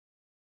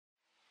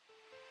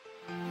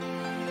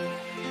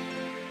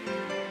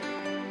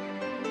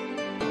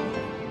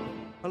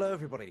Hello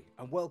everybody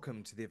and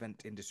welcome to the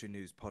Event Industry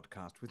News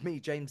podcast with me,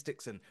 James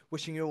Dixon,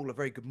 wishing you all a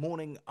very good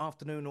morning,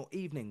 afternoon or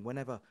evening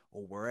whenever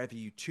or wherever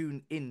you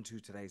tune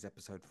into today's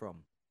episode from.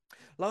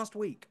 Last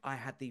week I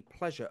had the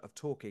pleasure of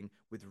talking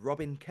with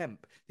Robin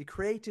Kemp, the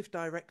Creative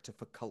Director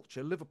for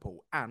Culture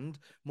Liverpool, and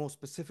more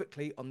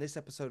specifically on this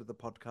episode of the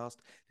podcast,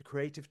 the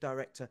Creative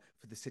Director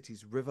for the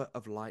city's River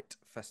of Light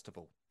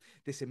Festival.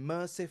 This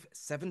immersive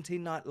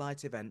 17-night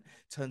light event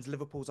turns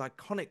Liverpool's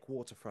iconic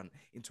waterfront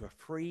into a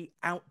free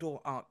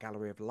outdoor art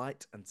gallery of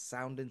light and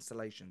sound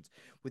installations,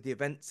 with the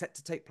event set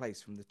to take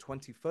place from the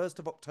 21st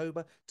of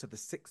October to the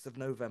 6th of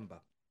November.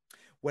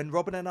 When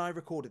Robin and I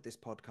recorded this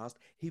podcast,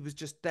 he was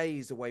just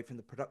days away from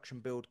the production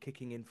build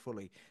kicking in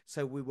fully,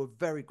 so we were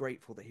very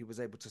grateful that he was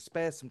able to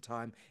spare some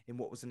time in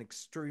what was an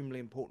extremely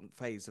important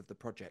phase of the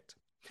project.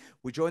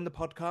 We joined the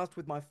podcast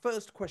with my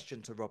first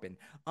question to Robin,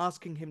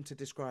 asking him to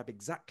describe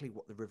exactly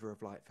what the River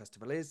of Light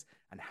Festival is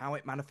and how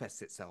it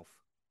manifests itself.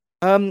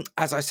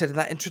 As I said in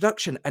that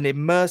introduction, an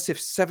immersive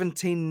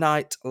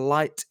 17-night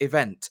light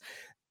event.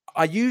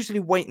 I usually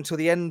wait until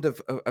the end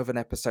of an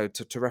episode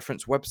to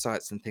reference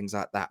websites and things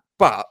like that.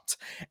 But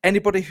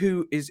anybody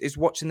who is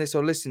watching this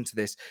or listening to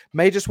this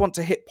may just want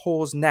to hit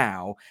pause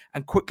now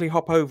and quickly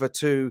hop over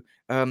to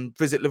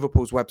Visit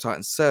Liverpool's website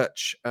and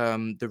search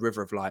the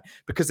River of Light,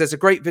 because there's a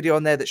great video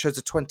on there that shows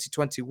a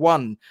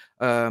 2021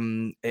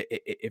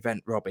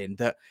 event, Robin,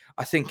 that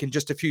I think in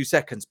just a few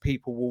seconds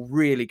people will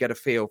really get a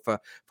feel for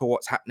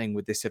what's happening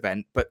with this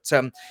event. But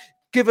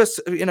give us,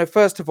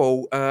 first of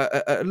all,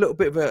 a little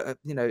bit of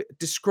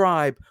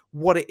describe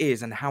what it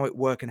is and how it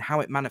works and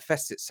how it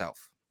manifests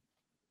itself.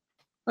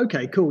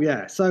 Okay, cool.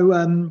 Yeah.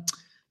 So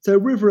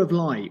River of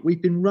Light,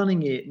 we've been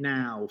running it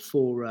now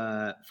for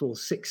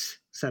 6-7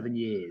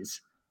 years.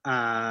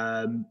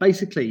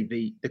 Basically,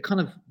 the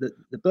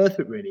birth of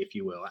it, really, if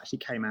you will, actually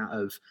came out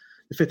of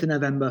the 5th of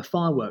November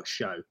fireworks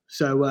show.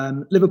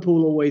 So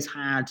Liverpool always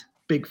had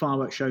big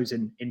fireworks shows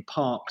in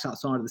parks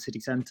outside of the city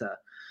centre.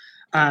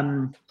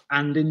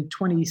 And in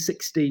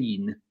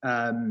 2016,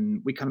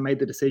 we kind of made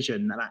the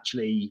decision that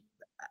actually,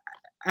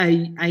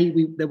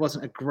 there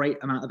wasn't a great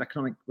amount of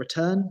economic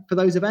return for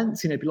those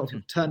events. Lots of people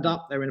turned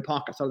up, they were in a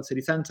park outside the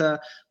city centre,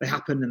 they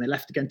happened and they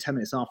left again 10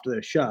 minutes after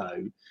the show.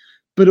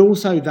 But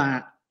also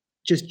that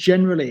just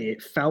generally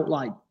it felt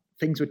like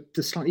things were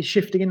just slightly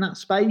shifting in that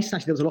space.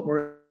 Actually, there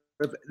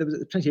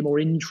was plenty of more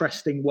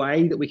interesting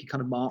way that we could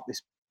kind of mark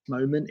this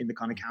moment in the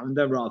kind of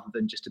calendar rather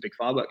than just a big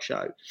fireworks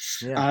show.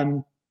 Yeah.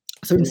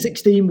 So in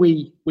 2016,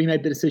 we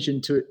made the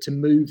decision to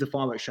move the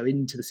fireworks show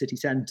into the city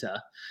centre,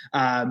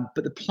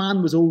 but the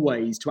plan was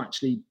always to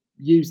actually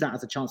use that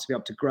as a chance to be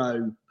able to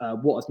grow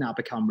what has now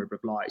become River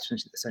of Light,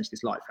 essentially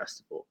this light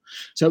festival.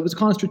 So it was a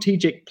kind of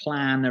strategic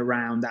plan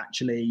around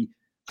actually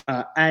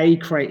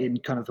creating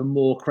kind of a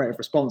more creative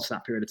response to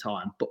that period of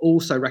time, but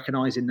also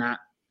recognising that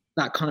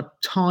kind of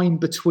time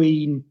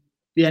between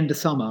the end of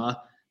summer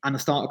and the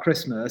start of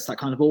Christmas, that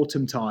kind of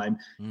autumn time,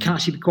 can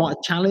actually be quite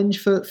a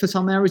challenge for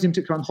some areas, in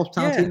particular on the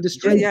hospitality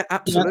industry. Yeah,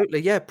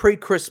 absolutely. Yeah,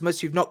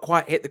 pre-Christmas, you've not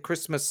quite hit the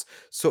Christmas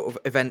sort of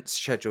events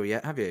schedule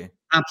yet, have you?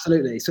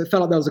 Absolutely. So it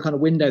felt like there was a kind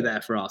of window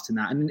there for us in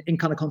that, and in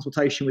kind of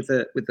consultation with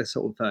the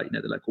sort of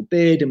the local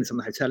bid and with some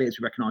of the hoteliers,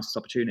 we recognised this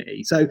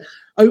opportunity. So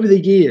over the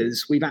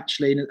years, we've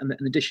actually, and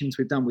the additions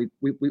we've done,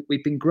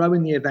 we've been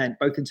growing the event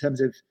both in terms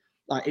of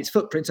like its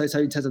footprint, so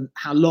in terms of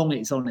how long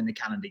it's on in the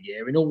calendar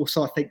year, and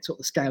also I think sort of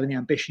the scale and the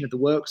ambition of the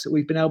works that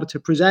we've been able to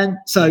present.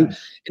 So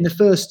in the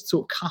first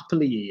sort of couple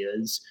of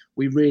years,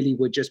 we really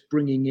were just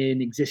bringing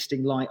in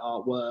existing light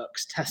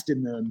artworks,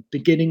 testing them,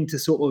 beginning to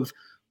sort of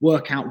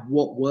work out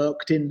what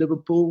worked in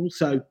Liverpool.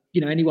 So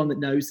anyone that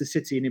knows the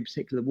city and in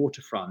particular the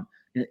waterfront,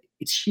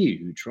 it's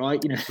huge,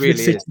 right? It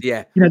really is.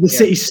 Yeah.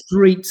 City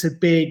streets are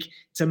big.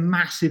 It's a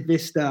massive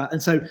vista,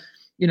 and so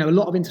a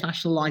lot of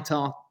international light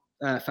art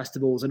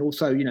festivals, and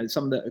also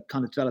some that are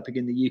kind of developing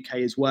in the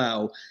UK as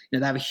well, they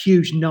have a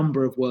huge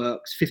number of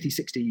works,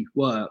 50-60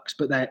 works,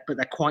 but they're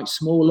quite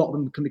small. A lot of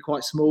them can be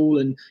quite small,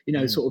 and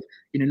sort of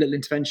little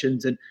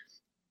interventions. And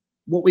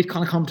what we've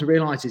kind of come to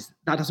realize is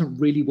that doesn't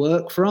really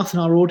work for us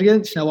and our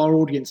audience. Our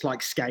audience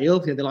like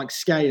scale. They like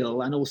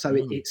scale, and also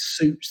it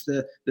suits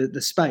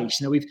the space.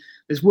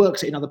 There's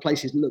works in other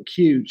places that look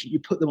huge.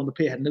 You put them on the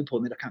Pierhead in Liverpool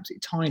and they look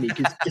absolutely tiny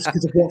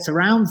because of what's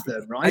around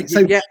them, right?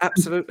 So yeah,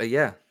 absolutely,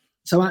 yeah.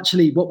 So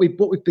actually, what we've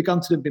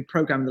begun to do, been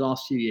programming the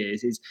last few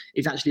years, is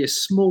actually a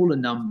smaller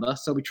number.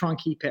 So we try and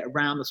keep it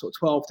around the sort of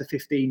 12 to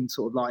 15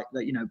 sort of like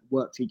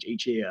works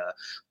each year,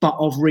 but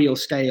of real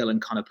scale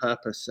and kind of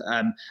purpose.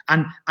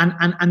 And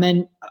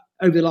then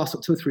over the last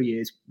 2 or 3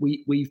 years,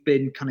 we've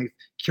been kind of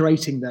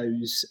curating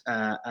those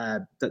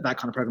that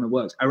kind of program of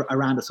works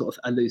around a sort of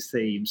a loose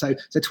theme. So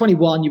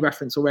 21 you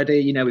referenced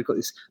already. We've got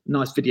this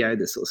nice video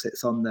that sort of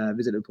sits on the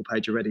Visit Liverpool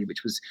page already,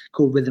 which was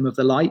called Rhythm of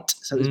the Light.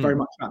 So it was very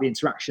much about the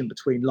interaction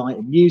between light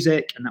and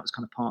music, and that was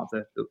kind of part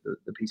of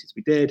the pieces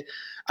we did.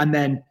 And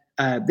then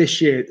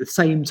this year, at the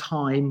same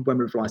time when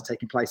River of Light is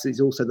taking place, there's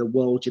also the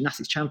World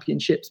Gymnastics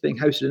Championships being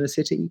hosted in the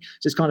city.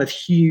 So it's kind of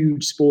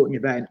huge sporting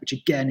event, which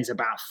again is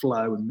about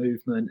flow and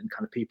movement and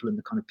kind of people and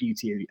the kind of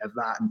beauty of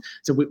that. And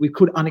so we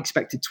called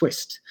Unexpected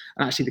Twist.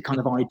 And actually the kind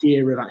of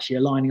idea of actually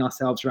aligning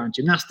ourselves around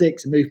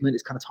gymnastics and movement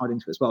is kind of tied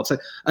into it as well. So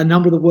a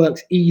number of the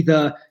works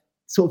either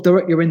sort of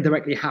directly or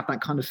indirectly have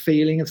that kind of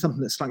feeling of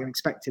something that's slightly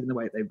unexpected in the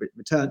way that they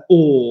return,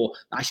 or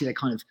actually they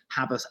kind of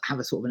have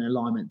a sort of an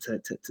alignment to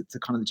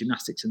kind of the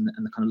gymnastics and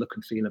the kind of look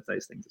and feel of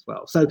those things as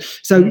well. So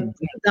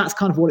that's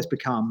kind of what it's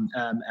become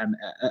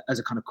as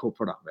a kind of core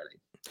product,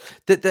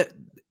 really.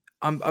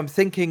 I'm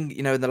thinking,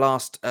 in the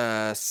last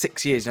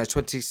 6 years,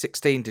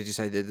 2016, did you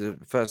say the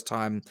first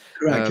time?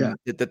 Correct,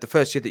 yeah. The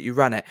first year that you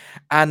ran it,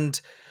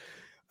 and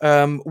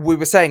we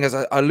were saying, as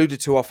I alluded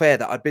to off air,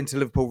 that I'd been to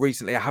Liverpool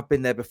recently. I have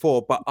been there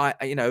before, but I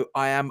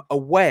am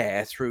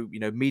aware through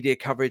media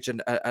coverage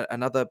and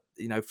other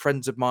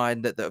friends of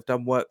mine that have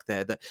done work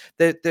there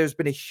that there's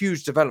been a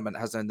huge development,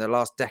 hasn't there, in the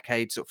last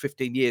decade, sort of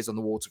 15 years on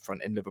the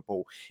waterfront in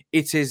Liverpool.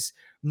 It is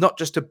not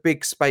just a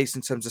big space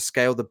in terms of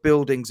scale. The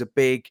buildings are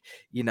big,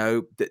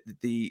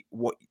 the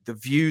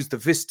views, the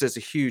vistas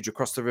are huge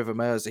across the River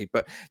Mersey,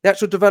 but the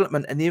actual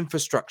development and the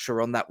infrastructure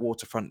on that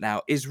waterfront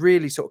now is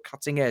really sort of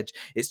cutting edge.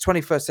 It's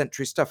 21st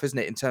century stuff, isn't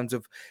it, in terms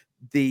of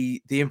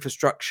the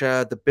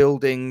infrastructure, the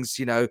buildings,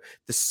 the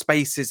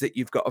spaces that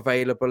you've got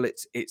available.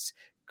 It's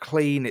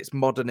clean, it's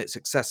modern, it's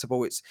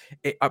accessible.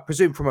 I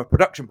presume from a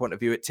production point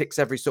of view, it ticks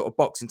every sort of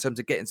box in terms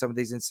of getting some of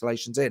these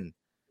installations in.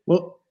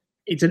 Well,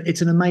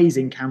 it's an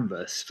amazing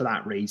canvas for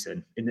that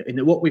reason. In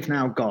that what we've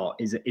now got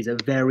is a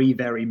very,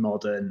 very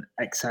modern,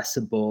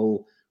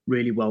 accessible,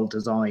 really well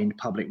designed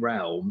public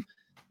realm,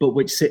 but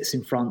which sits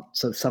in front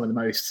of some of the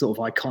most sort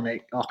of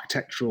iconic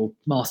architectural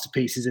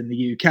masterpieces in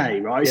the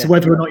UK, right? Yeah. So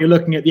whether or not you're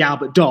looking at the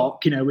Albert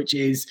Dock, which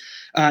is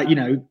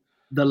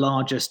the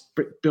largest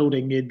brick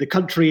building in the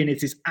country, and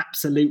it's this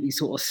absolutely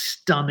sort of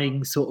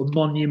stunning sort of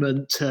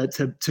monument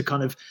to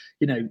kind of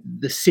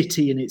the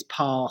city and its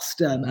past,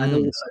 and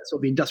also sort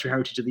of the industrial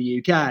heritage of the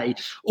UK,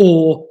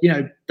 or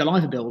the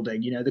Liver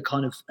building, the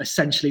kind of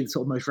essentially the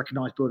sort of most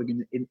recognised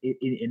building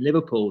in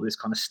Liverpool, this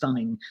kind of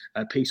stunning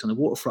piece on the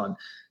waterfront.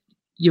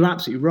 You're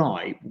absolutely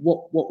right.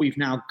 What we've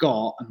now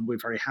got, and we're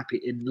very happy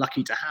and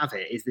lucky to have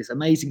it, is this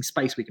amazing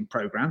space we can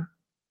program,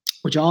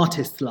 which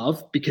artists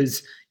love,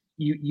 because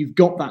you've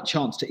got that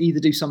chance to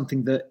either do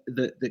something that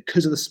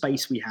because of the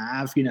space we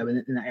have, in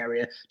that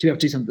area, to be able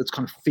to do something that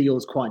kind of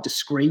feels quite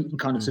discreet and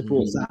kind of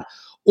supports that,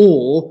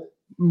 or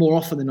more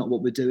often than not,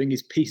 what we're doing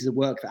is pieces of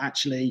work that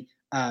actually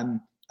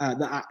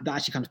that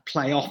actually kind of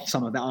play off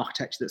some of the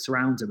architecture that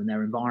surrounds them and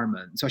their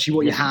environment. So actually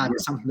what you have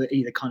is something that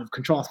either kind of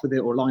contrasts with it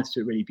or aligns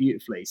to it really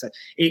beautifully. So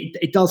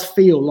it does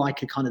feel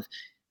like a kind of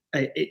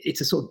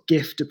it's a sort of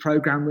gift to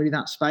program, really,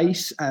 that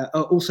space.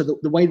 Also,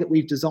 the way that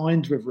we've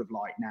designed River of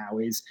Light now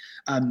is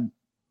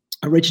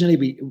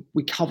originally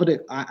we covered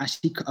it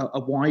actually a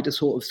wider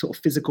sort of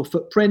physical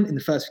footprint in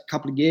the first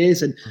couple of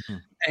years, and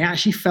it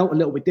actually felt a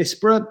little bit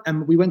disparate.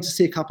 And we went to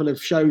see a couple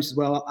of shows as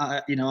well,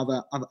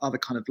 other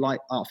kind of light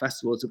art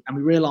festivals, and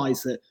we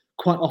realised that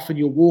quite often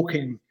you're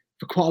walking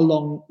for quite a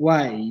long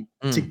way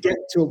to get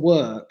to a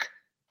work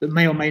that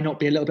may or may not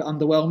be a little bit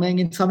underwhelming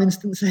in some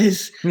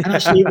instances. And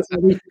actually,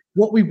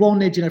 what we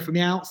wanted, from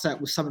the outset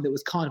was something that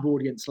was kind of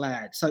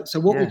audience-led. So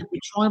what we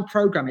try and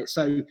program it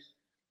so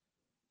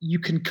you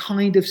can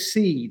kind of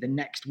see the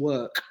next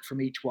work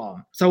from each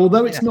one. So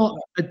although it's not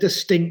a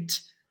distinct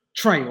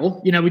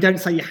trail, we don't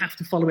say you have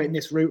to follow it in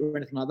this route or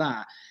anything like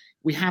that.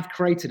 We have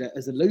created it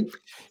as a loop.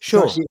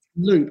 Sure. So actually it's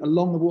a loop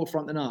along the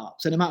waterfront and up.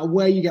 So no matter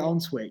where you get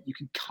onto it, you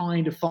can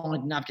kind of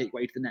navigate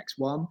your way to the next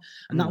one.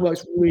 And that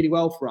works really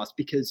well for us,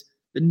 because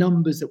the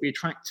numbers that we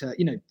attract to,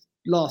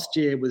 last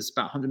year was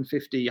about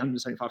 150,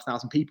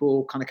 175,000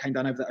 people kind of came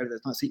down over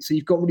those nights. So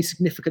you've got really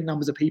significant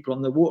numbers of people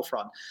on the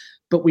waterfront,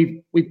 but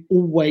we've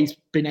always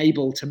been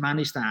able to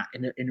manage that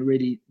in a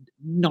really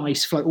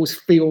nice flow. It always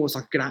feels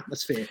like a good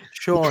atmosphere.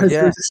 Sure, because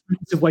there's a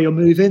sense of where you're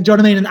moving. Do you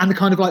know what I mean? And the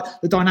kind of like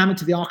the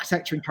dynamics of the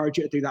architecture encourage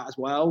you to do that as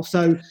well.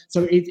 So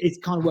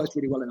it kind of works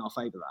really well in our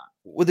favour, that.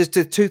 Well, there's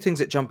two things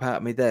that jump out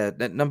at me there.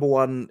 Number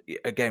one,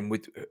 again,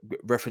 with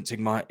referencing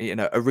my,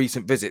 a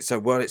recent visit. So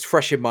while it's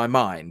fresh in my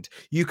mind,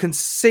 you can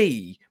see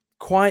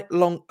quite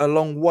a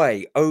long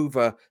way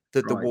over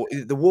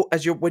the water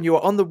as when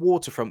you're on the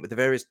waterfront with the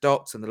various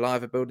docks and the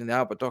Liver building, the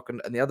Albert Dock,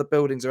 and the other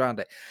buildings around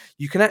it.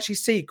 You can actually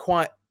see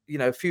quite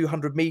a few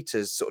hundred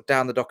meters sort of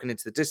down the dock and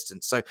into the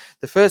distance. So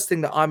the first thing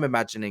that I'm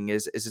imagining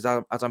is as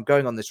I'm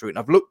going on this route, and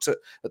I've looked at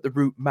the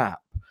route map.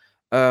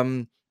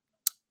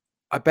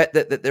 I bet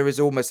that there is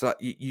almost like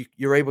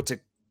you're able to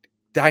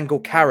dangle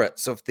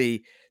carrots of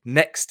the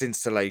next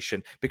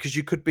installation, because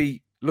you could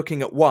be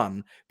looking at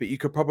one, but you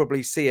could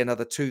probably see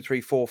another 2,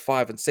 3, 4,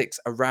 5, and 6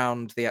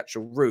 around the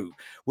actual route,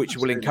 which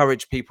will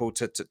encourage people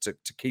to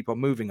keep on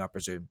moving, I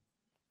presume.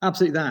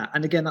 Absolutely that.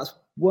 And again, that's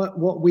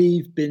what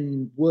we've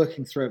been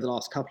working through over the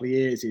last couple of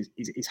years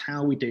is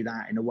how we do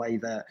that in a way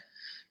that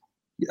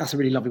that's a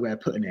really lovely way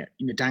of putting it.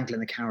 Dangling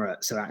the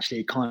carrot. So actually,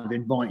 it kind of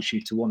invites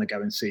you to want to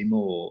go and see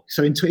more.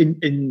 So in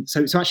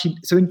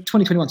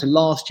 2021, so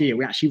last year,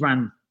 we actually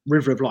ran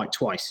River of Light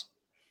twice.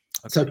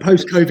 Okay. So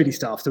post-COVID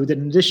stuff. So we did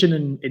an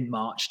edition in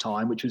March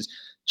time, which was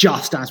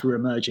just as we were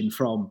emerging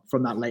from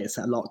that later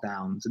set of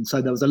lockdowns. And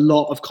so there was a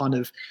lot of kind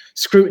of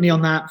scrutiny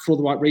on that for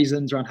the right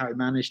reasons around how we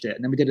managed it.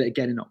 And then we did it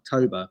again in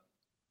October.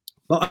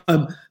 But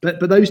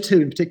those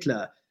two in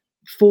particular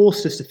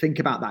forced us to think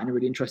about that in a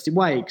really interesting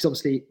way, because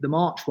obviously the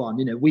March one,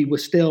 we were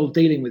still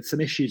dealing with some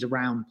issues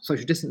around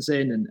social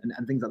distancing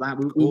and things like that.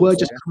 We were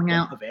just coming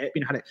out of it,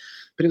 had it,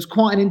 but it was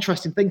quite an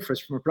interesting thing for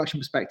us from a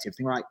production perspective.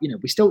 Think, right, we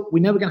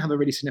know we're going to have a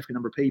really significant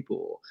number of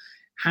people.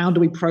 How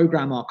do we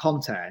program our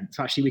content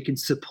so actually we can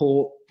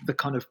support the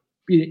kind of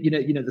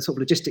the sort of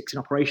logistics and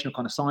operational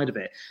kind of side of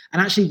it?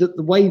 And actually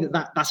the way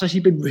that's actually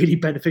been really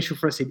beneficial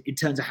for us in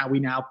terms of how we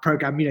now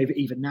program,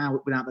 even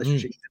now without those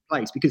restrictions in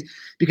place,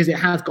 because it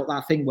has got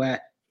that thing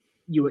where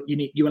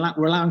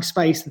we're allowing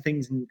space and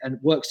things and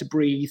works to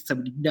breathe, so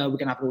we know we're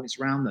going to have an audience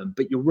around them.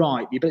 But you're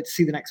right, the ability to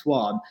see the next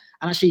one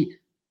and actually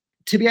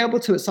to be able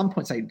to at some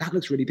point say, that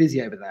looks really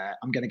busy over there,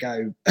 I'm going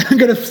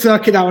to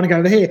circuit that one and go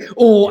over here,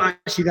 or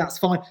actually that's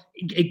fine.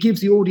 It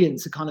gives the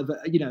audience a kind of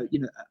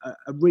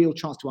a real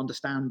chance to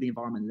understand the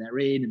environment they're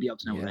in and be able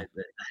to know what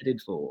they're headed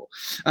for.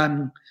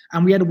 And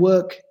we had a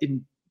work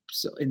in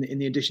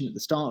the edition at the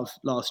start of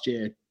last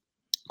year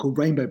called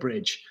Rainbow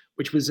Bridge,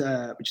 which is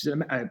a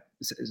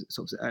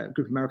sort of a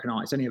group of American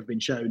artists, only ever been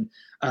shown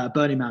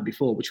Burning Man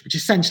before, which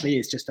essentially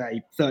is just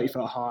a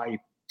 30-foot high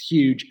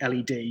huge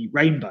LED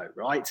rainbow,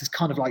 right? It's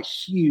kind of like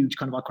huge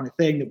kind of iconic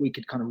thing that we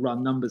could kind of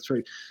run numbers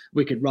through.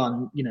 We could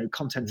run,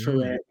 content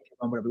through it,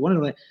 run whatever we wanted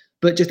on it.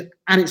 But just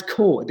at its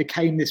core, it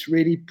became this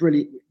really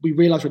brilliant. We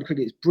realized really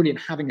quickly it's brilliant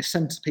having a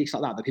centerpiece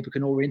like that people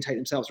can orientate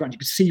themselves around. You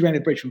could see Rainbow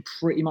Bridge from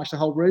pretty much the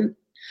whole route.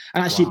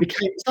 And actually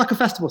it's like a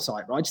festival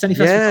site, right? Just any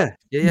festival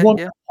site. One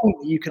point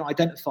that you can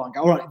identify and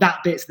go, all right, that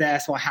bit's there,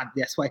 so I had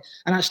this way.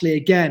 And actually,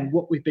 again,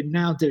 what we've been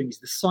now doing is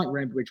the site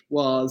Rainbow Bridge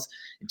was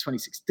in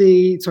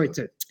 2016, at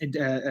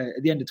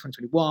the end of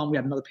 2021, we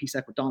had another piece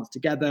there called Dance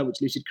Together,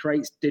 which Lucid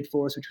Creates did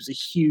for us, which was a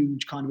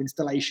huge kind of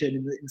installation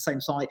in the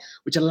same site,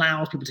 which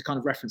allows people to kind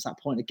of reference that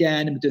point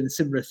again. And we're doing a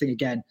similar thing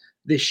again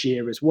this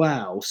year as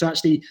well. So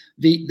actually,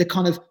 the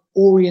kind of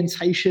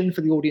orientation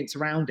for the audience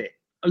around it,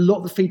 a lot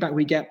of the feedback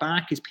we get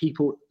back is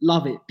people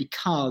love it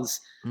because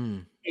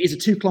it is a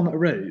 2-kilometer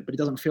route, but it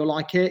doesn't feel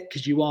like it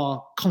because you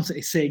are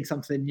constantly seeing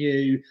something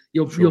new.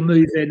 You're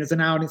moving. There's an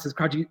audience, there's a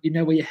crowd. You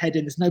know where you're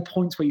heading. There's no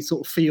points where you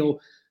sort of feel,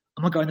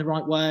 am I going the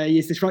right way?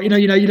 Is this right?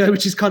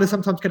 Which is kind of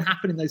sometimes can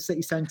happen in those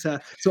city centre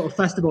sort of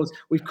festivals.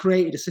 We've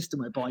created a system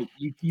whereby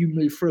you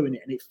move through in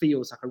it and it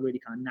feels like a really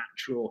kind of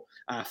natural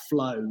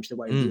flow to the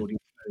way the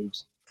audience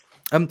moves.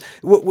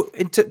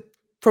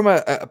 From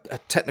a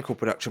technical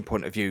production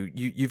point of view,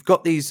 you've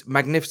got these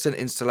magnificent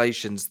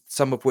installations,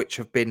 some of which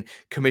have been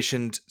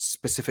commissioned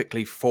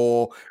specifically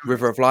for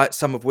River of Light,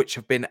 some of which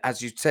have been,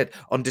 as you said,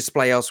 on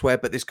display elsewhere,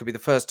 but this could be the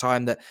first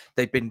time that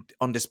they've been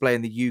on display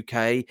in the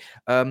UK.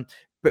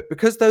 But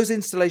because those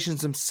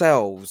installations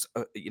themselves,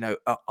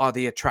 are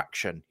the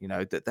attraction,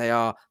 that they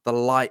are the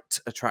light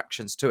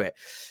attractions to it,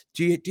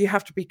 do you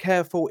have to be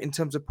careful in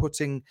terms of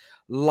putting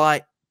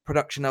light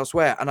production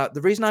elsewhere? And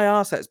the reason I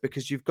ask that is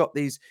because you've got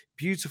these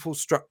beautiful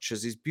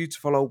structures, these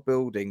beautiful old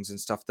buildings and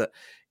stuff that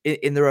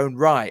in their own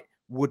right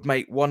would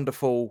make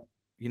wonderful,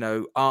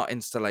 art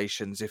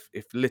installations if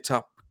lit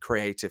up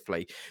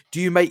creatively.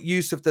 Do you make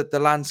use of the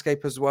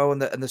landscape as well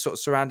and the sort of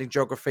surrounding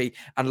geography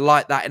and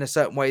light that in a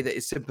certain way that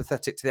is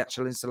sympathetic to the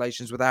actual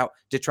installations without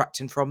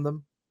detracting from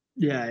them?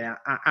 Yeah,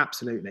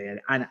 absolutely.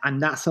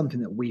 And that's something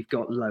that we've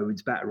got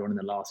loads better on in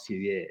the last few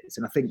years.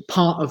 And I think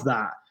part of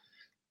that,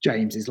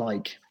 James, is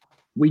like,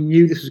 we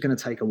knew this was going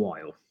to take a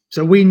while.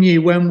 So we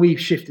knew when we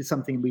shifted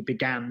something, we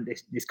began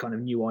this kind of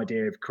new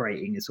idea of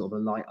creating a sort of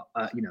a light,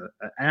 an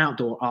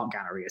outdoor art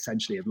gallery,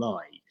 essentially of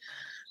light,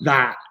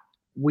 that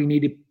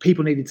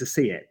people needed to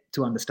see it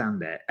to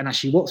understand it. And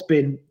actually what's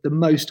been the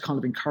most kind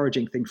of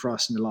encouraging thing for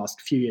us in the last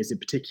few years in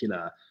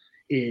particular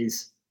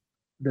is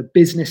the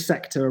business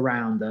sector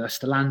around us,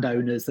 the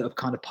landowners that have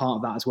kind of part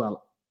of that as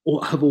well,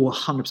 or have all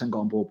 100% got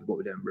on board with what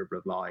we're doing at River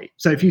of Light.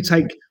 So if you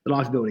take the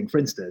Life Building, for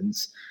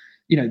instance,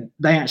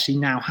 they actually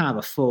now have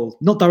a full,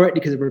 not directly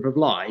because of River of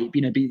Light,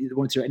 they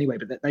wanted to do it anyway,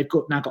 but they've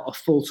now got a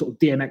full sort of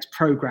DMX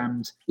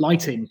programmed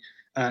lighting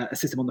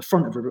system on the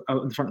front of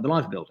the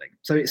Live Building.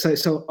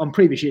 So on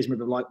previous years in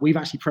River of Light, we've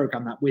actually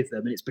programmed that with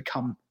them, and it's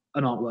become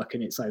an artwork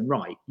in its own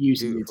right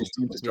using the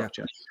existing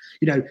infrastructure.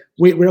 Yeah.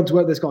 We're able to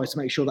work with those guys to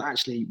make sure that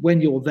actually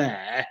when you're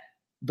there,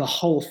 the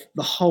whole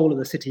of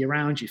the city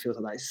around you feels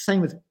like that. It's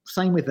the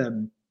same with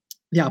the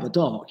Albert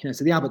Dock.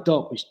 So the Albert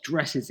Dock, which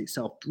dresses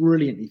itself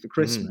brilliantly for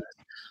Christmas.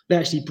 They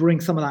actually bring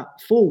some of that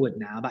forward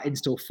now, that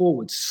install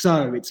forward,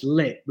 so it's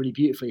lit really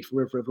beautifully for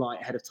River of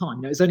Light ahead of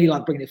time. It's only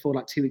like bringing it forward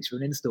like 2 weeks for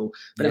an install,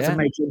 but that's a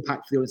major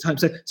impact for the audience home.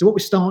 So what we're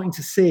starting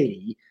to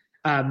see,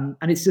 And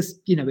it's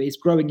just, it's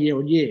growing year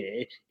on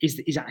year,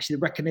 is actually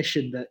the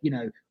recognition that,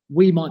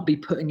 we might be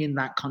putting in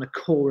that kind of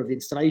core of the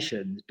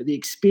installations, but the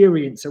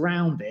experience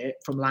around it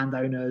from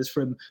landowners,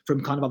 from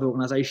kind of other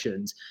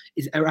organizations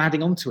are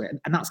adding on to it.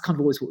 And that's kind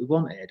of always what we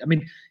wanted. I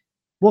mean,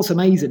 what's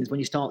amazing is when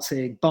you start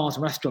seeing bars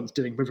and restaurants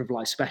doing River of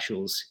Life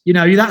specials.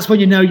 That's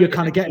when you're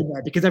kind of getting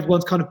there, because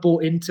everyone's kind of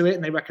bought into it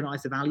and they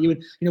recognize the value.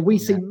 And we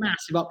see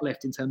massive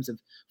uplift in terms of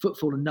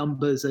footfall and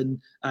numbers, and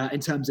in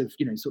terms of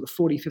sort of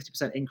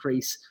 40-50%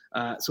 increase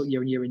sort of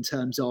year on year in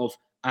terms of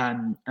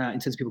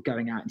people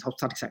going out into the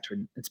hospitality sector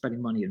and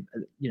spending money and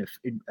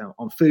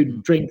on food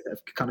and drink that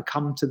have kind of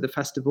come to the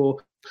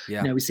festival.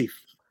 We see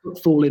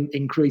footfall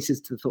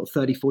increases to sort of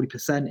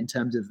 30-40% in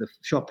terms of the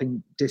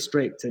shopping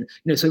district, and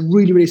so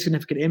really, really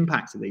significant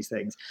impacts of these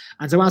things.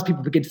 And so as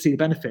people begin to see the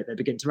benefit, they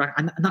begin to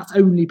and that's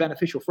only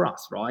beneficial for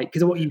us, right?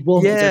 Because what you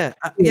want is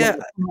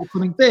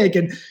something big.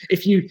 And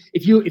if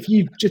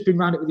you've just been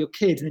around it with your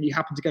kids, and then you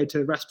happen to go to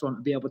a restaurant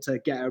and be able to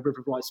get a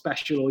River of Life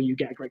special, or you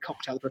get a great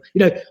cocktail,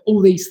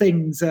 all these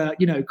things kind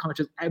of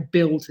just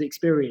build the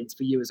experience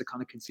for you as a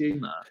kind of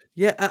consumer.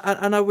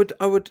 And I would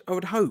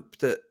hope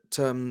that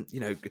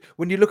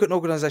when you look at an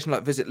organisation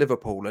like Visit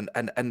Liverpool,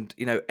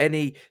 and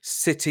any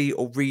city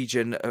or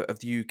region of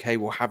the UK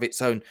will have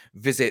its own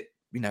Visit,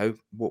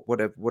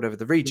 whatever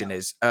the region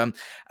is, and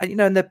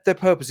their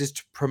purpose is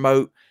to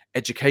promote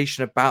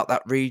education about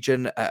that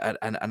region,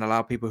 and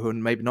allow people who are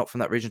maybe not from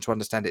that region to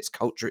understand its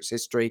culture, its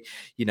history,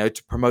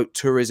 to promote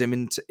tourism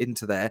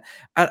into there.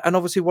 And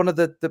obviously one of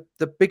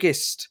the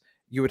biggest,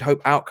 you would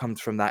hope, outcomes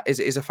from that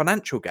is a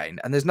financial gain,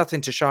 and there's nothing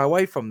to shy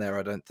away from there.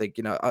 I don't think,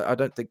 I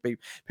don't think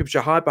people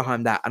should hide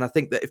behind that. And I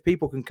think that if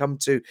people can come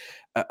to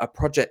a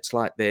project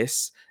like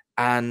this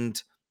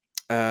and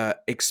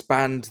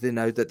expand,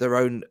 their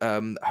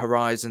own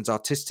horizons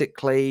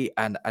artistically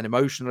and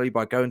emotionally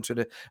by going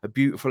to a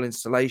beautiful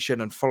installation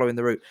and following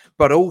the route,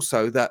 but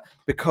also that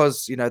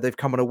because they've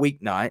come on a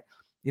weeknight,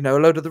 a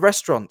load of the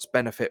restaurants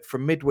benefit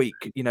from midweek,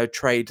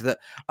 trade that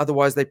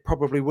otherwise they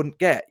probably wouldn't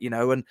get,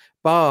 and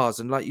bars,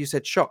 and like you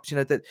said, shops,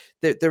 that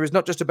there is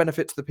not just a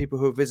benefit to the people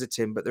who are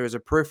visiting, but there is a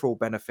peripheral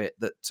benefit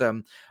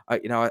that,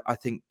 I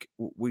think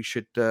we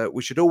should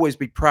always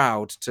be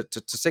proud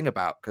to sing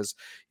about, because,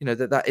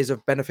 that is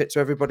of benefit to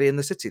everybody in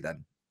the city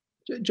then.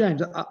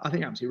 James, I think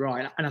you're absolutely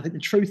right. And I think the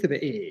truth of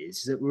it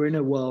is that we're in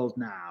a world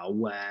now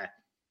where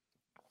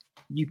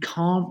you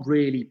can't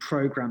really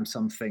program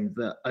something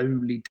that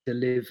only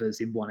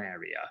delivers in one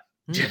area.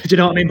 Do you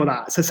know what I mean by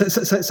that?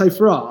 So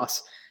for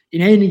us,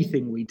 in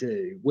anything we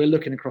do, we're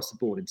looking across the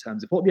board in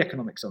terms of what the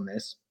economics on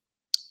this,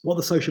 what are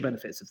the social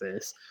benefits of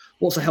this,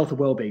 what's the health and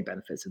well-being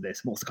benefits of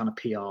this, and what's the kind of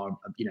PR,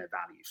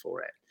 value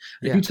for it.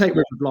 If you take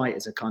River of Light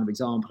as a kind of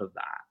example of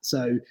that,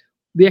 so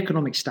the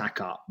economics stack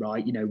up,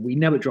 right? We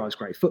know it drives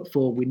great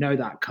footfall. We know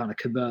that kind of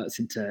converts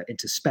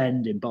into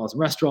spend in bars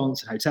and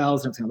restaurants and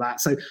hotels and everything like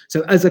that.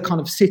 So as a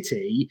kind of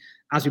city,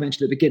 as we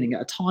mentioned at the beginning,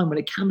 at a time when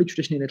it can be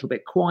traditionally a little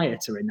bit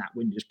quieter in that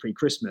window just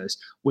pre-Christmas,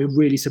 we're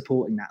really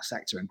supporting that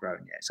sector and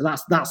growing it. So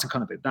that's a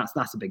kind of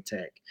that's a big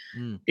tick.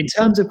 In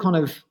terms of kind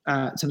of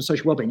some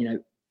social wellbeing,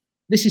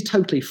 this is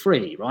totally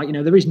free, right?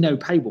 There is no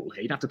paywall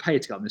here. You'd have to pay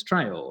to go on this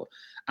trail.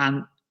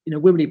 And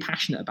we're really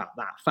passionate about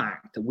that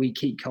fact that we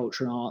keep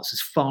culture and arts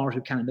as far as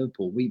we can in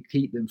Liverpool. We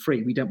keep them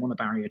free. We don't want a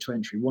barrier to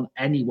entry. We want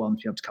anyone to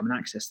be able to come and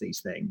access these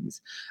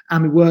things.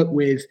 And we work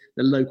with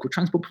the local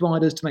transport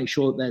providers to make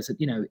sure that there's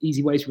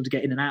easy ways for people to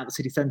get in and out of the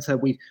city centre.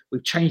 We've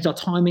changed our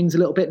timings a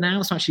little bit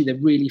now, so actually they're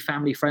really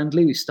family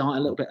friendly. We start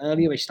a little bit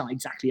earlier. We start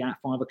exactly at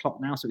 5 o'clock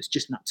now, so it's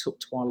just in that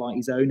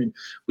twilighty zone, and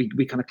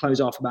we kind of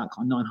close off about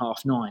kind of 9,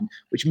 half 9,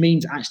 which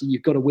means actually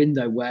you've got a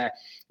window where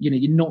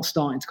you're not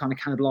starting to kind of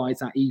cannibalise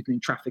that evening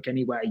traffic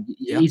anyway.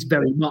 It is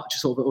very much a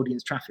sort of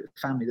audience traffic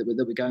family that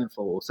we're going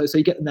for. So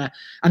you get them there,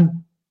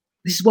 and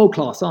this is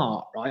world-class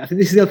art, right? I think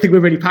this is the other thing we're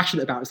really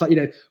passionate about. It's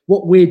like,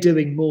 what we're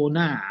doing more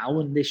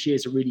now, and this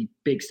year's a really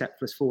big step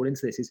for us forward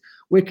into this, is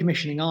we're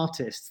commissioning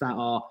artists that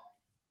are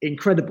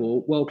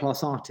incredible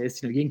world-class artists,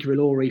 Yinka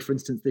Ilori, for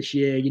instance, this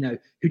year,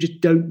 who just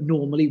don't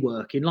normally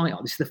work in light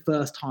art. This is the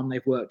first time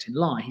they've worked in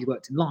light. He's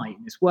worked in light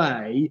in this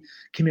way.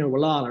 Camille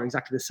Walala,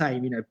 exactly the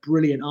same,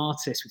 brilliant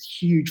artists with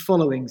huge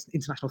followings,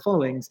 international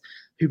followings,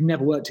 who've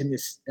never worked in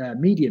this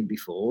medium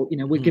before.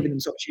 We're giving them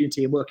this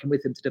opportunity and working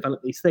with them to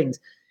develop these things.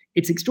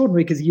 It's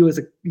extraordinary because you as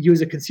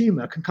a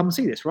consumer can come and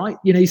see this, right?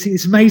 You see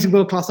this amazing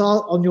world-class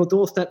art on your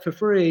doorstep for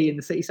free in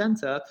the city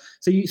centre.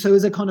 So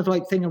as a kind of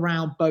like thing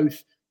around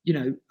both,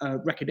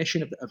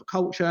 recognition of a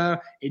culture,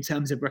 in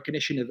terms of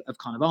recognition of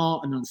kind of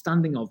art and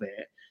understanding of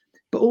it.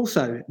 But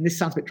also, and this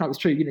sounds a bit trite, it's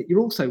true, you're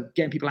also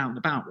getting people out and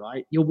about,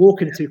 right? You're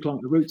walking a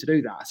 2-kilometre route to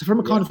do that. So from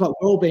a kind of like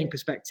well-being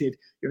perspective,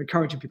 you're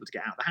encouraging people to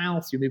get out of the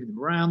house, you're moving them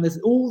around. There's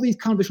all these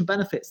kind of additional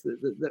benefits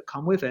that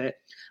come with it.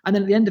 And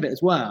then at the end of it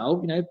as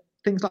well,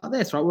 things like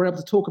this, right? We're able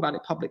to talk about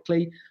it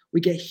publicly.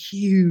 We get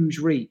huge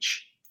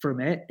reach from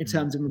it in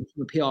terms of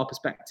from a PR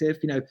perspective.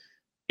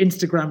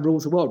 Instagram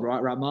rules the world,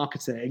 right? Around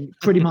marketing,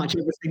 pretty much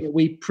everything that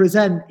we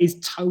present is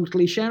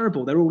totally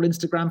shareable. They're all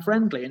Instagram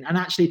friendly. And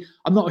actually,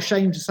 I'm not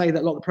ashamed to say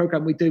that a lot of the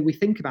program we do, we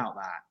think about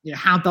that.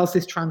 How does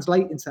this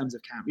translate in terms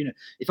of camp?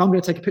 If I'm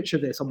going to take a picture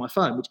of this on my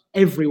phone, which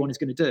everyone is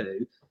going to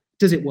do,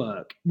 does it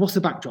work? What's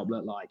the backdrop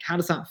look like? How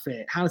does that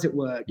fit? How does it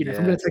work? If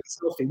I'm going to take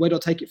a selfie, where do I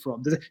take it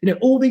from? Does it,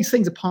 all these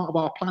things are part of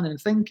our planning and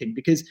thinking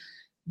because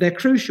they're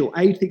crucial.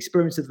 A, to the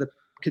experience of the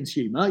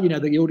consumer,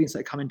 the audience that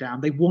are coming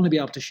down, they want to be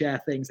able to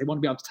share things. They want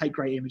to be able to take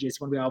great images.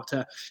 They want to be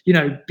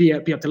able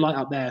to, be able to light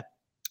up their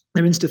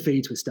Insta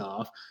feeds with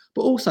stuff.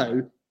 But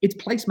also, it's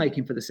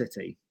placemaking for the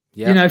city.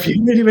 Yeah. If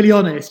you're really, really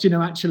honest,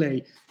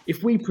 actually,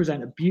 if we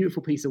present a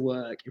beautiful piece of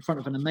work in front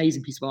of an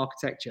amazing piece of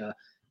architecture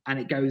and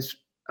it goes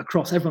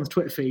across everyone's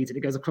Twitter feeds and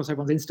it goes across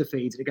everyone's Insta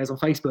feeds and it goes on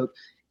Facebook,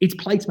 it's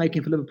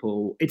placemaking for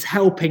Liverpool. It's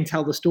helping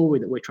tell the story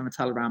that we're trying to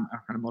tell around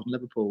kind of modern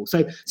Liverpool.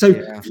 So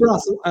for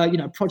us,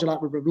 a project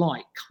like River of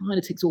Light kind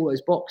of ticks all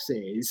those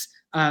boxes,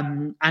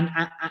 and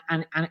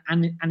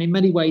in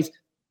many ways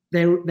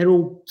they're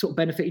all sort of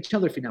benefit each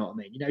other, if you know what I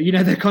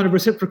mean. They're kind of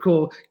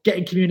reciprocal,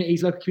 getting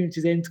local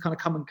communities in to kind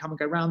of come and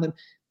go around them,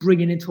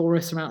 bringing in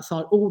tourists from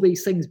outside. All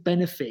these things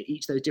benefit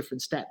each of those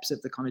different steps of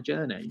the kind of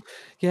journey.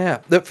 Yeah,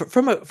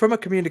 from a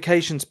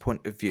communications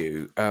point of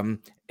view, by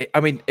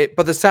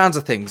the sounds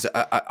of things,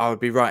 I would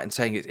be right in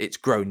saying it's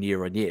grown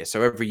year on year.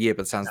 So every year,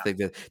 by the sounds of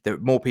things, there are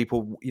more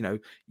people.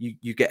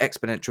 You get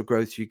exponential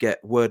growth. You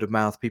get word of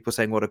mouth. People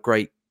saying what a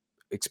great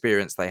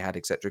experience they had,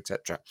 etc.,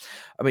 etc.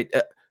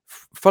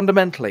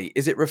 Fundamentally,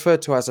 is it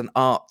referred to as an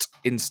art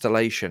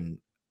installation?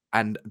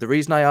 And the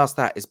reason I ask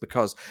that is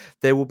because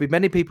there will be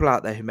many people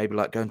out there who maybe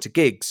like going to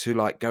gigs, who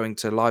like going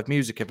to live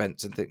music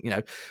events and things.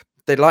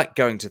 They like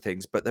going to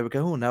things, but they would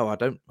go, "Oh no, I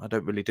don't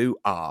really do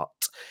art."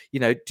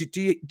 Are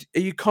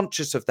you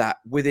conscious of that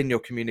within your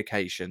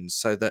communications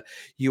so that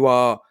you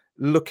are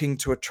looking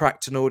to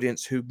attract an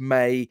audience who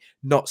may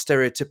not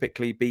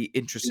stereotypically be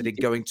interested in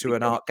going to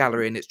an art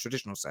gallery in its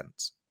traditional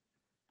sense?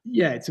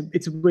 Yeah,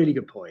 it's a really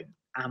good point.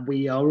 And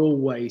we are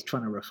always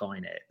trying to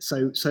refine it.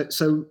 So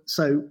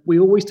we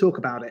always talk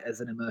about it as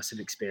an immersive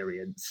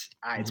experience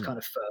at its kind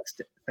of first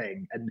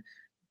thing. And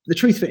the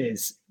truth of it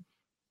is,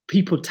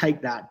 people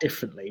take that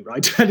differently,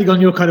 right? Depending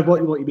on your kind of what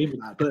you mean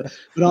by that.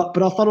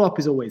 But our follow up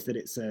is always that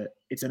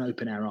it's an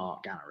open air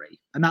art gallery,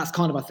 and that's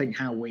kind of I think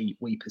how we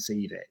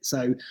perceive it.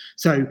 So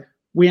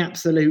we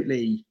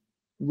absolutely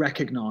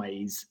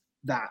recognise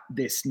that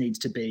this needs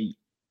to be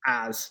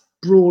as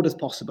broad as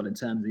possible in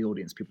terms of the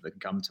audience, people that can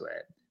come to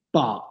it,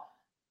 but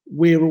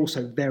we're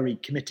also very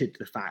committed to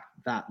the fact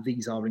that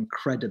these are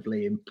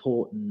incredibly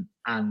important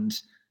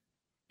and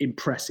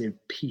impressive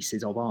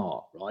pieces of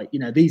art, right?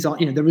 These are,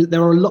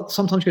 there are a lot.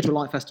 Sometimes you go to a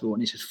light festival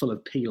and it's just full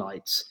of pea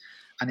lights,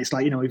 and it's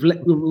like, we've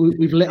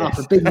lit up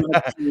a big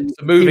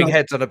moving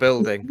heads on a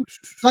building.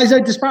 I'm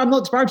not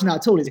disparaging that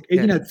at all.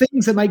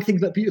 Things that make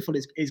things look beautiful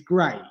is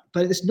great,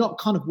 but it's not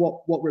kind of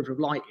what River of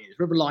Light is.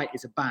 River of Light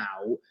is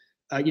about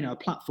a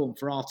platform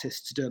for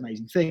artists to do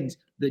amazing things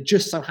that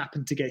just so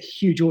happen to get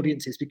huge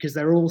audiences because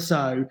they're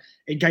also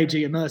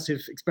engaging,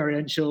 immersive,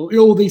 experiential,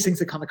 all these things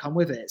that kind of come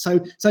with it. So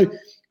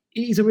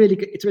it's a really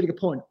good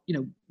point.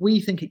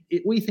 We think at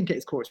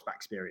its core it's about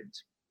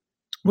experience.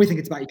 We think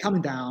it's about you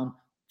coming down,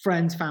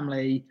 friends,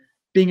 family,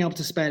 being able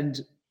to spend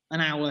an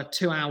hour,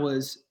 2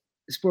 hours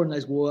exploring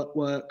those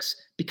works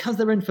because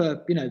they're in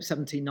for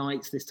 17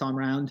 nights this time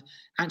around.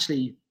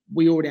 Actually,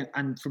 we already,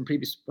 and from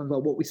previous,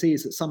 what we see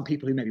is that some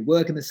people who maybe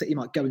work in the city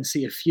might go and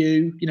see a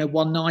few,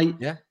 one night,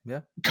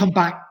 come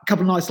back a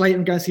couple of nights later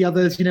and go and see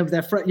others, with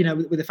their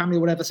with their family or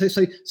whatever.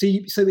 So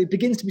it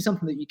begins to be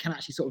something that you can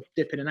actually sort of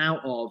dip in and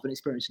out of and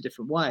experience in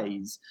different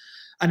ways.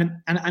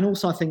 And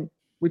also I think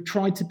we've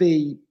tried to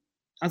be,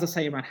 as I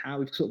say, around how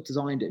we've sort of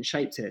designed it and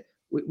shaped it.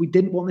 We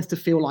didn't want this to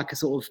feel like a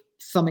sort of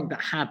something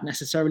that had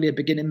necessarily a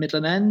beginning, middle,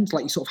 and end.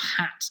 Like you sort of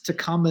had to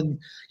come and,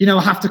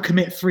 have to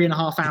commit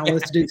 3.5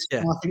 hours to do this.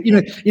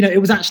 It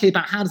was actually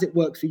about how does it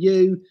work for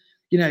you?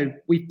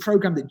 We've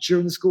programmed it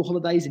during the school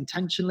holidays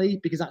intentionally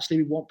because actually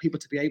we want people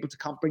to be able to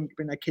come bring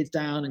their kids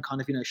down and kind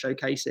of,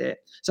 showcase it.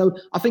 So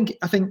I think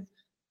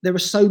there are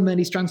so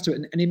many strands to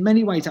it. And in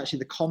many ways, actually,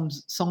 the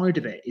comms side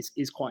of it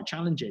is quite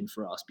challenging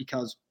for us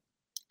because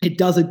it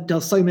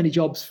does so many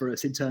jobs for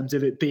us in terms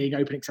of it being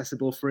open,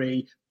 accessible,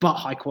 free, but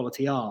high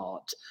quality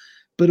art.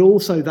 But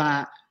also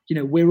that,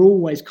 we're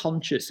always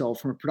conscious of,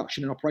 from a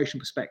production and operation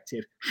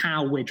perspective,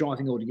 how we're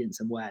driving audience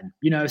and when.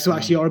 So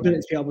actually our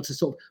ability to be able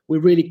to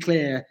we're really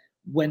clear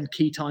when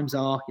key times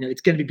are,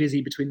 it's going to be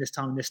busy between this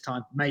time and this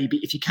time. Maybe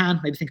if you can,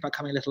 maybe think about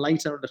coming a little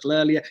later or a little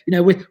earlier.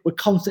 We're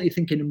constantly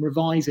thinking and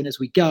revising as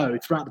we go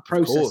throughout the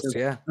process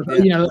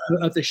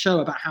of the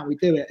show about how we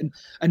do it.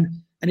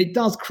 And it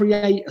does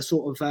create a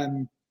sort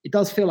of, it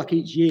does feel like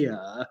each year,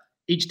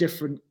 each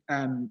different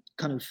kind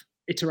of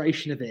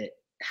iteration of it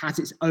has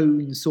its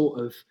own sort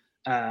of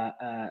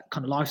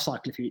kind of life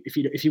cycle,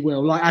 if you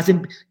will. Like as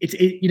in,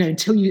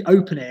 until you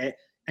open it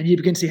and you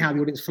begin to see how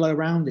the audience flow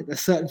around it. There's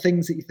certain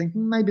things that you think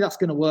maybe that's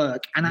going to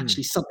work, and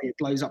actually suddenly it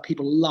blows up.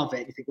 People love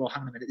it. You think, well,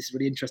 hang on a minute, this is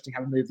really interesting.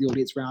 How we move the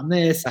audience around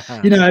this,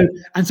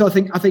 And so I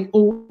think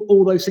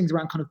all those things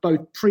around kind of both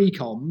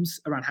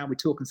pre-comms around how we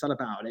talk and sell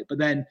about it, but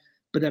then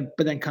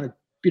kind of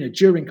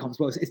during comms,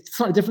 well, it's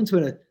slightly different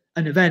to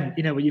an event,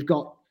 where you've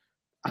got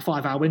a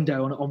 5-hour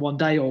window on one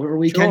day or a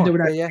weekend or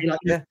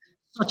whatever.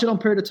 Such a long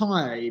period of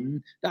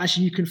time that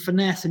actually you can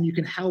finesse and you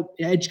can help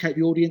educate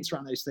the audience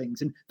around those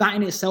things. And that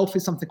in itself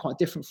is something quite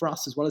different for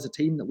us as well as a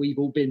team that we've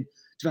all been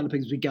developing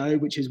as we go,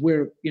 which is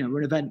we're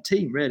an event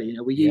team, really.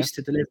 We're used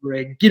to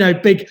delivering,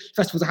 big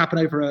festivals that happen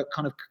over a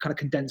kind of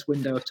condensed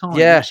window of time.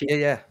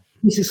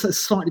 This is a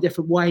slightly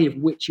different way of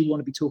which you want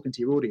to be talking to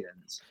your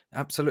audience.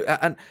 Absolutely.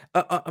 And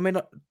I mean,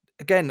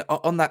 again,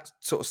 on that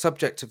sort of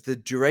subject of the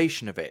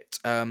duration of it,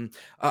 I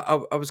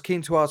was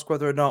keen to ask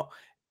whether or not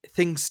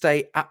things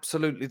stay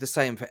absolutely the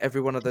same for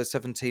every one of those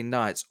 17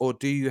 nights, or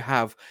do you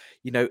have,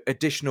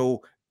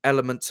 additional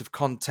elements of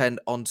content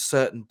on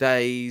certain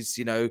days,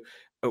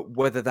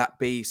 whether that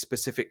be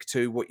specific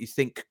to what you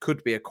think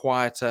could be a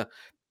quieter,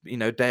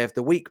 day of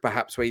the week,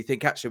 perhaps, where you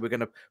think actually we're going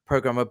to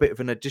program a bit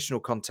of an additional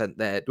content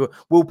there.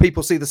 Will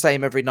people see the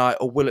same every night,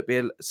 or will it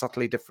be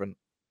subtly different?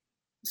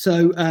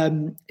 So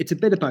it's a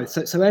bit of both.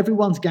 So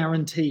everyone's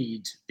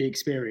guaranteed the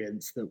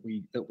experience that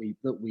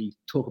we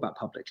talk about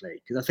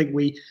publicly, because I think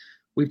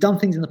we've done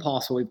things in the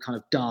past where we've kind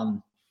of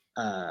done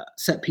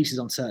set pieces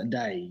on certain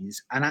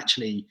days, and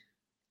actually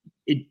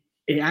it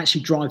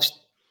actually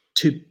drives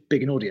too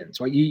big an audience,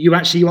 right? You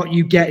actually, what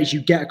you get is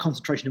you get a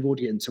concentration of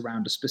audience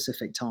around a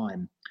specific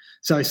time.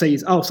 So say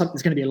there's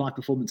going to be a live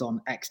performance on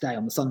X day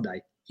on the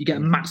Sunday. You get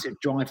a massive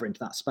driver into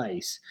that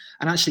space,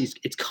 and actually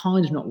it's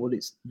kind of not what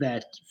it's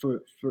there for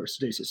us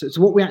to do.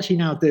 So what we actually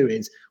now do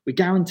is we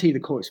guarantee the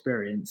core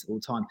experience all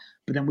the time,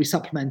 but then we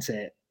supplement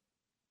it,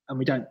 and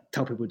we don't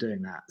tell people we're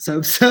doing that. So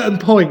at certain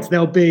points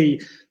there'll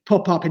be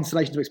pop-up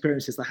installations of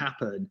experiences that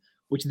happen,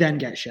 which then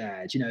get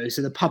shared.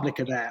 So the public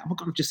are there. Oh my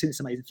God, I've just seen this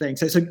amazing thing.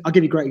 So I'll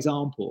give you a great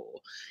example.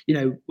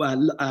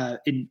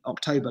 In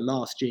October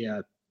last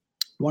year,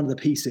 one of the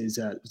pieces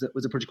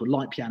was a project called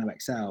Light Piano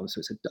XL. So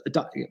it's a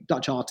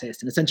Dutch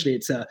artist, and essentially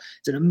it's an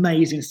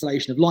amazing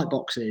installation of light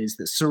boxes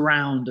that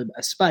surround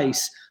a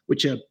space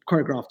which are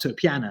choreographed to a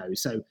piano.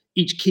 So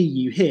each key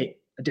you hit,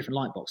 a different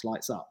light box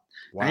lights up.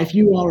 Wow. And if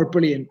you are a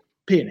brilliant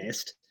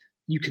pianist,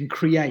 you can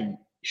create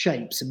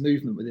shapes and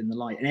movement within the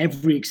light, and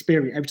every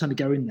time you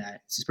go in there,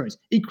 it's experience.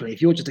 Equally,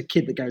 if you're just a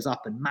kid that goes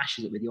up and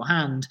mashes it with your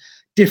hand,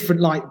 different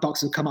light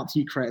boxes will come up to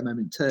you, create a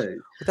moment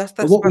too. That's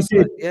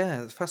fascinating.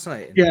 That's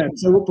fascinating. Yeah.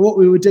 So what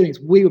we were doing is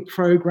we were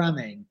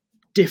programming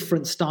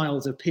different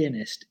styles of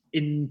pianist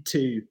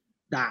into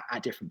that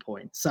at different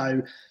points.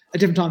 So at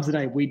different times of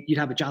the day, you'd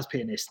have a jazz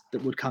pianist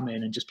that would come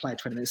in and just play a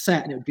 20-minute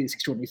set, and it would be this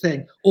extraordinary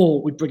thing.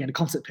 Or we'd bring in a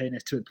concert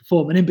pianist to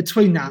perform, and in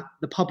between that,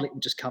 the public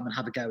would just come and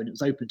have a go, and it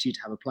was open to you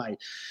to have a play.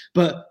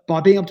 But by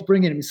being able to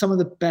bring in, some of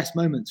the best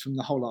moments from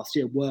the whole last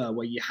year were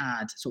where you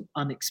had sort of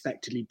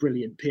unexpectedly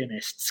brilliant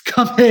pianists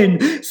come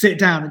in, sit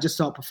down, and just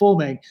start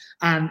performing,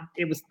 and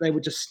they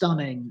were just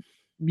stunning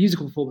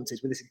musical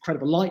performances with this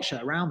incredible light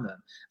show around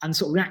them, and the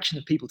sort of reaction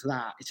of people to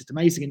that is just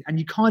amazing. And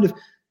you kind of,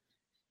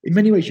 in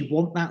many ways, you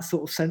want that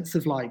sort of sense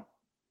of like,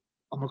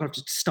 oh my God, I've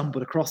just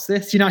stumbled across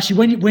this.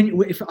 Actually,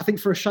 if I think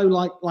for a show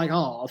like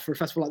ours, for a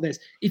festival like this,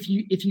 if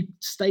you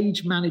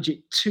stage manage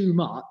it too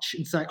much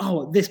and say,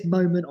 oh, at this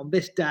moment on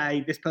this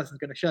day, this person's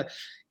going to show,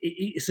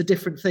 it's a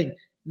different thing.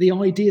 The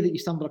idea that you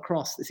stumble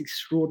across this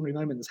extraordinary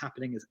moment that's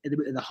happening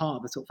in the heart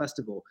of a sort of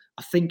festival,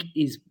 I think,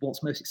 is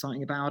what's most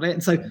exciting about it.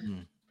 And so,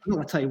 I'm not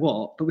going to tell you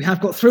what, but we have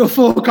got 3 or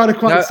 4 kind of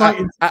quite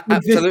exciting.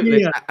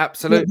 Absolutely,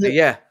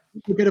 yeah.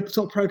 We're going to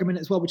sort of program in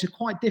it as well, which is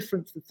quite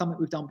different to something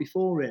we've done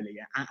before, really,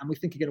 and we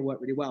think are going to work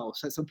really well.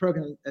 So I'm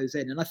programming those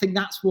in, and I think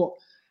that's what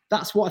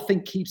I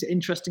think keeps it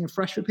interesting and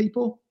fresh for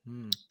people.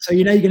 So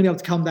you're going to be able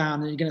to come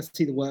down and you're going to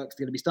see the works,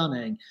 they're going to be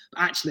stunning,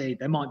 but actually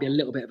there might be a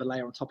little bit of a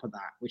layer on top of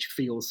that, which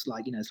feels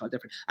like slightly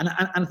different. And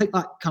I think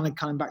that kind of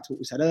coming back to what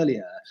we said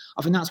earlier,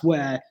 I think that's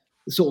where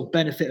the sort of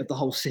benefit of the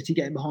whole city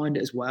getting behind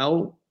it as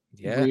well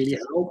really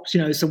helps.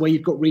 So where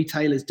you've got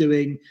retailers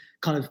doing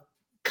kind of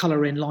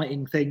colouring,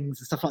 lighting things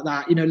and stuff like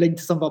that, linked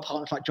to some of our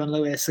partners like John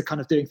Lewis are kind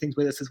of doing things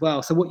with us as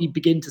well. So what you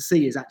begin to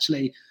see is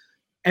actually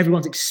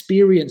everyone's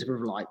experience of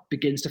River Light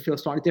begins to feel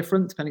slightly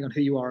different depending on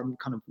who you are and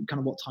kind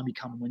of what time you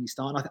come and when you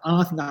start. And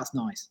I think that's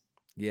nice.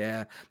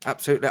 Yeah,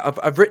 absolutely.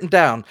 I've written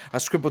down, I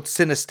scribbled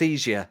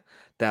synesthesia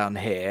down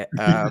here.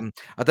 I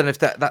don't know if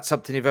that's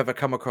something you've ever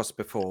come across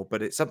before,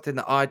 but it's something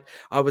that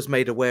I was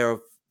made aware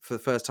of for the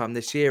first time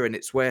this year, and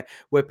it's where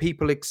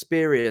people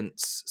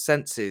experience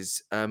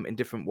senses in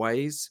different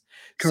ways.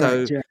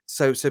 Correct,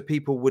 so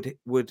people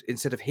would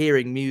instead of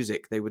hearing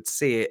music, they would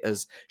see it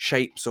as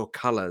shapes or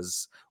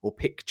colors or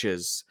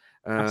pictures.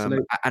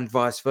 Absolutely. and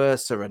vice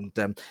versa. And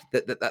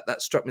that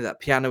struck me, that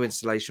piano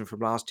installation from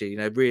last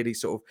year, really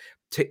sort of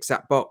ticks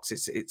that box.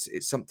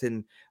 It's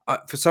something,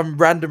 for some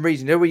random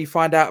reason, where you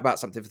find out about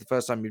something for the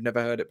first time, you've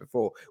never heard it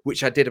before,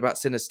 which I did about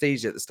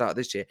synesthesia at the start of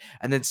this year,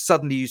 and then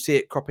suddenly you see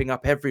it cropping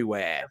up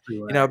everywhere.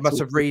 I must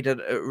have read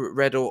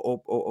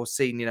or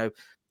seen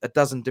a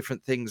dozen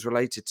different things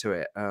related to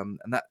it, and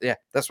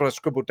that's what I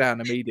scribbled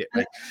down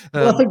immediately.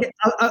 Well,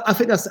 I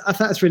think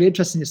that's really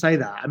interesting you say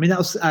that. I mean, that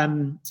was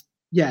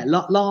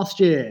last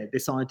year,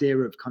 this idea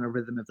of kind of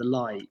rhythm of the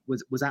light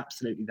was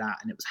absolutely that,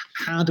 and it was,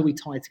 how do we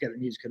tie together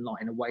music and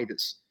light in a way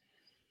that's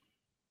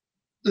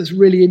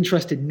really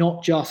interesting,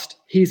 not just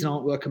here's an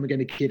artwork and we're going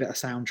to give it a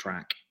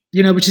soundtrack,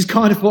 which is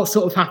kind of what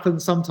sort of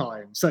happens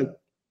sometimes. So,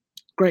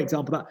 great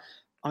example that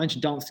I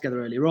mentioned Dance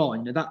Together earlier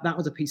on. That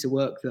was a piece of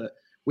work that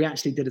we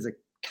actually did as a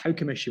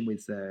co-commission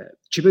with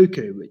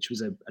Chibuku, which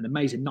was an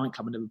amazing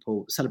nightclub in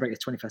Liverpool, celebrating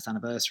its 21st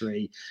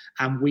anniversary,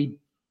 and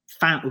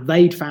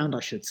they'd found,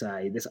 I should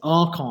say, this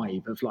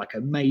archive of like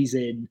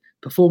amazing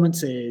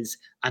performances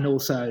and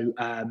also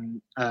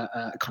kind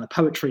of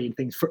poetry and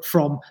things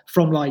from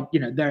like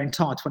their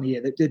entire 20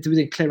 years. They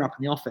didn't clear up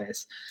in the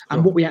office,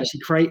 and what we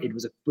actually created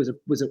was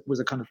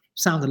a kind of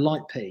sound and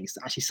light piece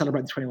that actually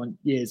celebrated the 21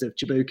 years of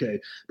Chibuku,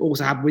 but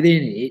also had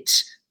within it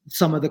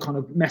some of the kind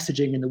of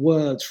messaging and the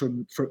words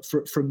from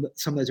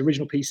some of those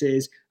original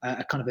pieces,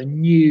 a kind of a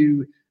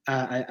new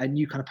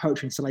kind of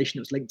poetry installation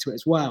that was linked to it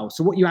as well.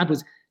 So what you had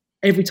was,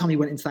 every time you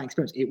went into that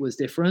experience, it was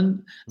different.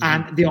 Mm-hmm.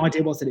 And the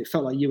idea was that it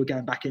felt like you were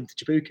going back into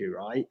Chibuku,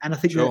 right? And I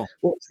think that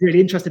what's really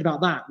interesting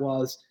about that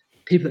was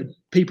people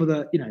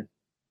that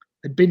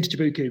had been to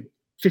Chibuku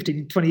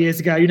 15, 20 years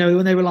ago,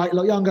 when they were like a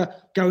lot younger,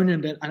 going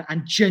in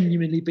and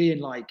genuinely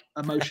being like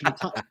emotionally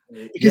touched.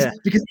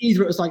 Because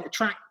either it was like a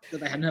track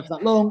that they hadn't heard for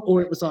that long,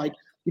 or it was like,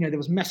 there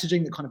was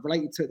messaging that kind of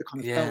related to it, that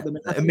kind of felt them.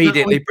 That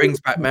immediately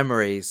brings back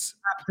memories.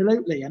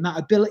 Absolutely. And that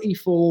ability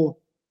for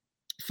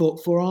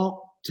art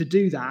to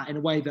do that in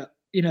a way that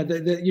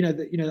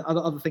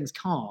other things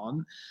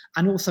can't,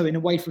 and also in a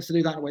way for us to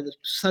do that in a way that's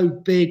so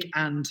big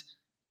and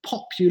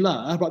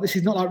popular. But this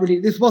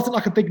wasn't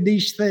like a big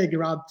niche thing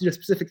around a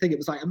specific thing. It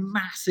was like a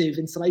massive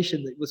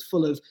installation that was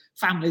full of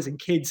families and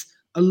kids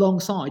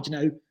alongside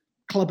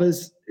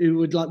clubbers who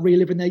would like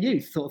relive in their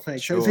youth, sort of thing.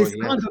 So it's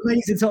kind of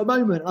amazing sort of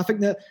moment. I think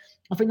that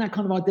kind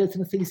of idea,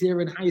 synesthesia,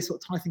 and how you sort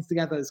of tie things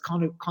together is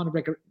kind of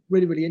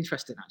really, really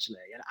interesting, actually.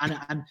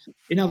 And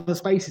in other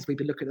spaces, we've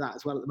been looking at that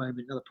as well at the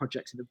moment, in other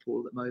projects in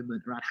Liverpool at the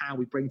moment, around how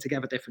we bring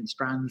together different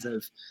strands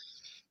of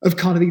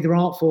kind of either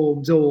art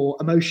forms or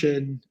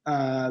emotion,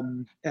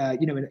 in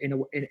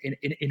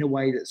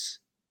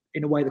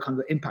a way that kind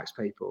of impacts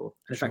people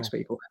and affects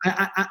people.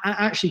 I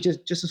actually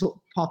just to sort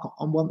of park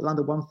on one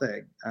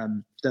thing, if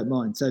you don't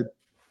mind. So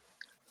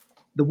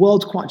the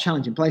world's quite a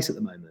challenging place at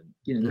the moment.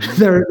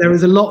 There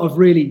is a lot of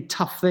really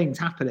tough things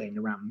happening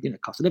around,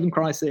 cost of living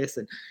crisis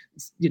and,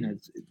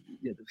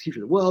 the future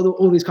of the world,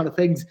 all these kind of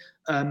things.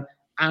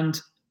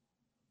 And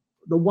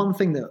the one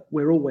thing that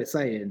we're always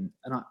saying,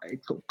 and I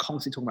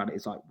constantly talking about it,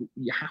 is like,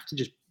 you have to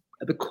just,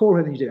 at the core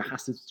of everything you do, it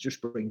has to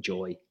just bring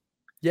joy.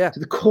 Yeah. So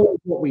the core of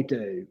what we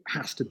do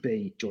has to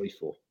be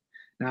joyful.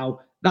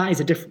 Now, that means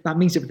different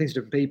things to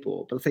different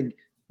people, but I think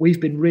we've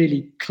been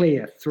really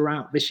clear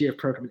throughout this year of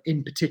programming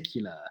in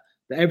particular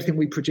that everything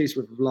we produce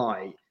with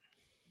Light,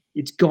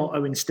 it's got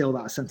to instill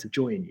that sense of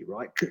joy in you,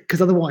 right?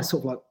 Because otherwise,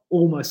 sort of like,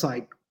 almost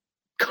like,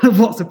 kind of,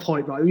 what's the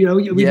point, right? We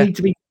need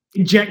to be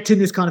injecting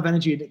this kind of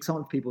energy and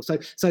excitement for people. So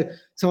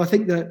I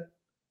think that,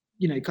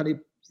 kind of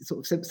sort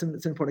of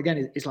simple point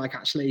again is like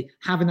actually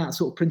having that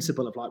sort of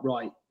principle of like,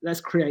 right, let's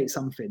create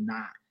something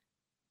that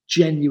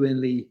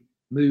genuinely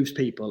moves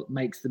people,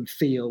 makes them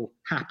feel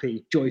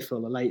happy,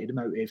 joyful, elated,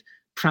 emotive,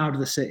 proud of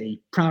the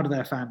city, proud of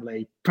their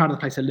family, proud of the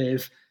place they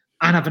live,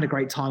 and having a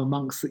great time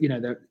amongst, if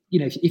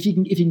you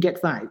can get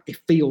to that, it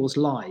feels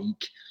like,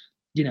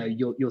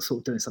 you're sort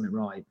of doing something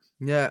right.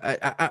 Yeah,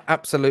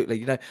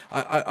 absolutely.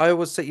 I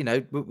always say,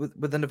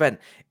 with an event,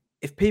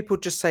 if people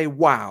just say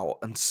wow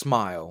and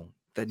smile,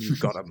 then you've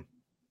got them.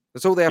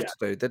 That's all they have to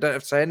do. They don't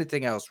have to say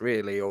anything else,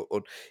 really. Or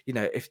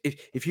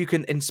if you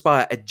can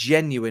inspire a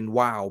genuine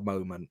wow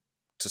moment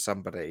to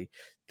somebody,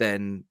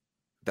 then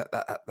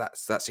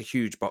that's a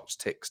huge box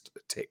ticked,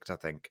 I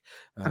think.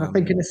 And I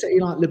think in a city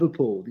like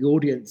Liverpool, the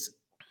audience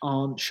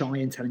aren't shy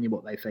in telling you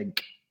what they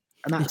think,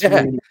 and that's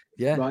really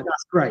right.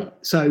 That's great.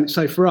 So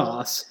for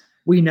us,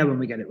 we know when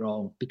we get it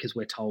wrong because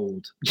we're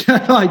told,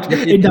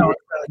 in no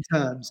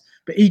terms.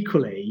 But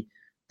equally,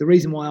 the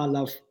reason why I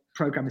love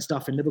programming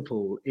stuff in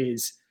Liverpool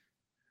is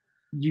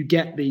you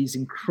get these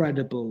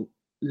incredible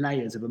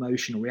layers of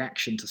emotional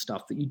reaction to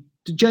stuff that you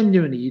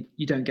genuinely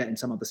you don't get in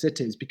some other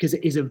cities, because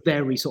it is a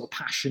very sort of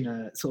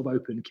passionate, sort of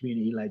open,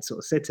 community-led sort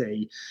of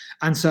city.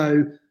 And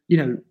so,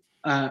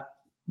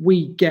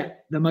 we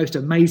get the most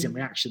amazing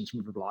reactions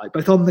from River of Light,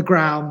 both on the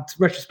ground,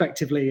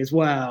 retrospectively as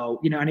well.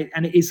 And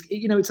it is,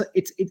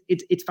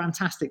 it's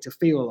fantastic to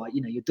feel like,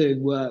 you're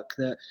doing work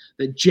that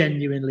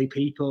genuinely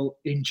people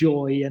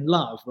enjoy and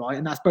love, right?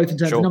 And that's both in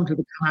terms of number of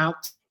people come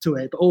out to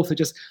it, but also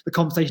just the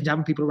conversations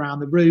having people around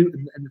the route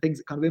and the things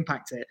that kind of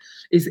impact it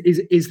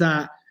is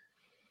that,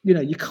 you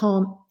know, you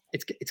can't,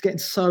 it's getting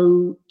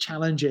so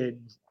challenging,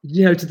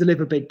 you know, to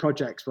deliver big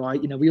projects,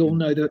 right? You know, we all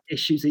know the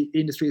issues the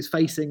industry is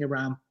facing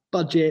around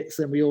budgets,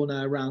 and we all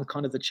know around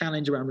kind of the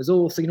challenge around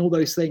resourcing and all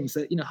those things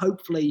that, you know,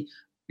 hopefully,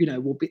 you know,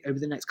 will be over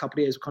the next couple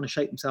of years will kind of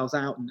shape themselves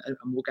out and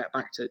we'll get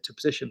back to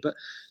position. But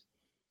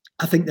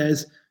I think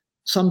there's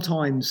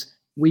sometimes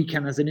we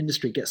can, as an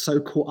industry, get so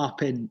caught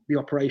up in the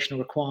operational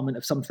requirement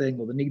of something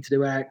or the need to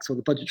do X or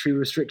the budgetary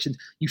restrictions,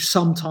 you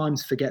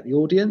sometimes forget the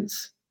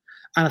audience.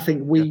 And I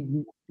think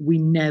we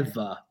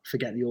never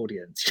forget the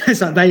audience.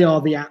 It's like they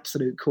are the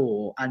absolute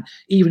core. And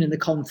even in the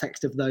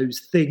context of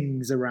those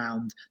things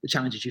around the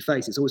challenges you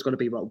face, it's always got to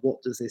be, right,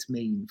 what does this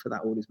mean for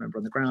that audience member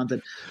on the ground?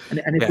 And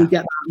if we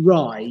get that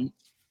right,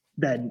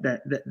 then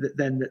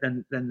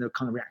the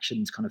kind of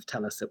reactions kind of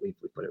tell us that we've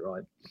put it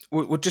right.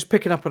 We're just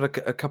picking up on a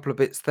couple of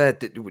bits there,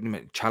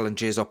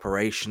 challenges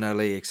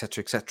operationally,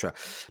 etc.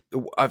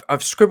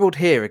 I've scribbled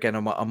here again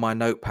on my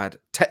notepad,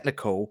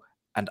 technical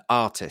and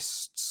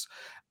artists.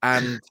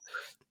 And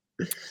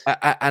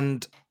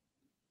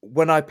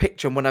when I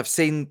picture and when I've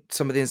seen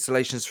some of the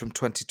installations from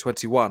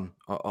 2021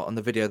 on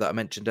the video that I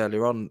mentioned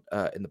earlier on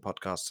in the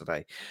podcast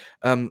today,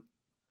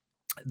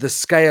 the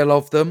scale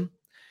of them,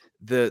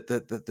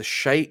 the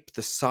shape,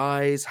 the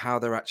size, how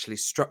they're actually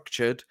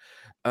structured,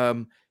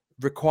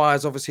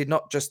 requires obviously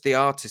not just the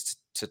artist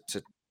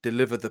to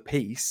deliver the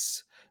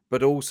piece,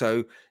 but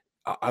also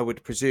I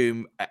would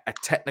presume a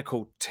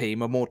technical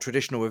team, a more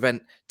traditional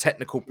event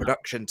technical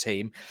production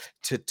team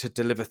to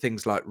deliver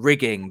things like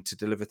rigging, to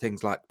deliver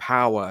things like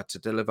power, to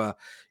deliver,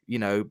 you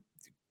know,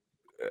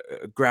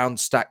 ground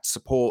stacked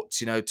supports,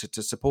 you know,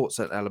 to support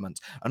certain elements.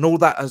 And all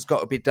that has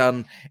got to be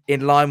done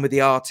in line with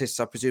the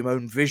artist's, I presume,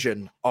 own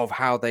vision of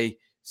how they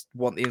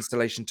want the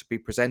installation to be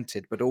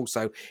presented, but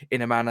also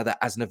in a manner that,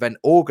 as an event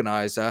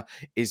organizer,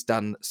 is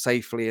done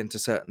safely and to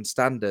certain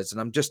standards. And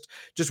I'm just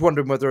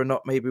wondering whether or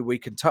not maybe we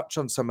can touch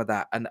on some of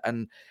that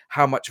and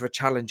how much of a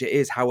challenge it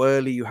is, how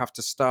early you have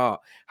to start,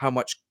 how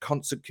much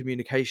constant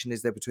communication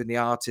is there between the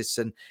artists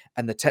and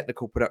the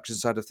technical production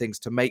side of things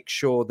to make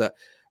sure that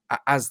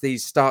as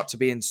these start to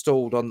be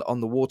installed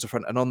on the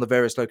waterfront and on the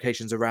various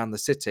locations around the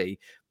city,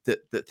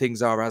 that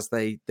things are as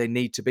they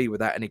need to be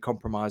without any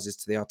compromises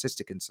to the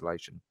artistic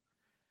installation.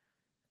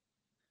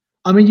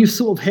 I mean, you've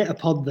sort of hit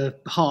upon the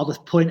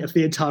hardest point of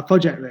the entire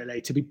project,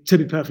 really, to be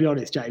perfectly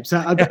honest, James. So,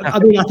 I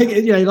mean, I think,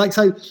 you know, like,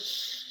 so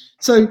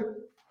to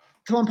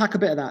unpack a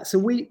bit of that. So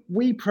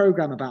we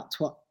program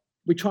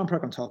we try and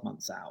program 12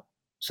 months out.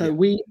 So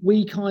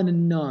we kind of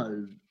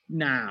know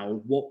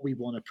now what we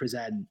want to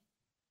present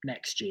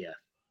next year.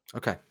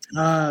 Okay.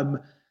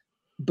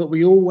 But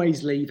we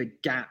always leave a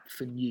gap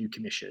for new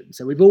commission.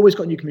 So we've always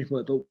got new commission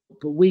work,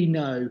 but we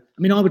know,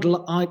 I mean,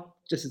 I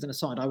just as an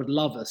aside, I would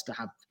love us to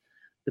have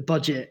the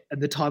budget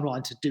and the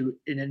timeline to do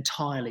an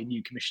entirely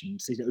new commission.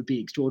 So it would be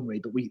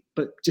extraordinary,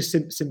 but just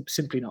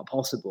simply not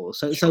possible.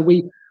 So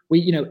we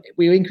you know,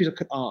 we increase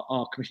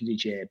our commissions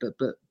each year,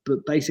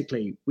 but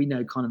basically we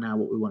know kind of now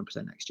what we want to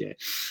present next year.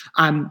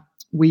 And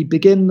we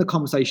begin the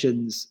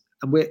conversations,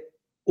 and we're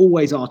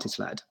always artist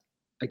led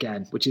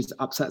again, which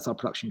upsets our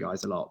production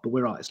guys a lot, but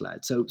we're artist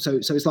led. So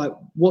it's like,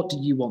 what do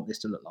you want this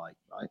to look like,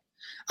 right?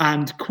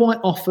 And quite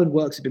often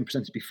works have been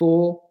presented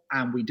before,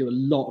 and we do a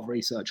lot of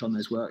research on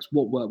those works,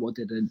 what worked, what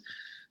didn't.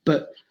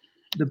 But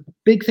the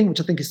big thing,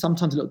 which I think is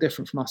sometimes a little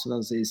different from us with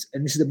others, is,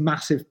 and this is a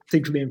massive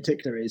thing for me in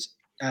particular, is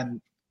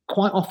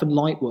quite often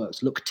light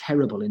works look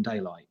terrible in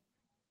daylight.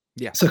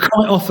 Yeah. So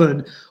quite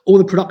often, all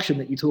the production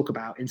that you talk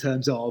about in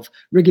terms of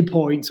rigging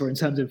points or in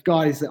terms of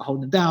guys that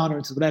hold them down or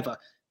into whatever,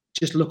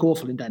 just look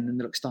awful in day and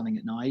they look stunning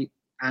at night.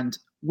 And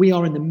we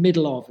are in the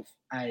middle of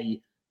a,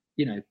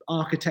 you know,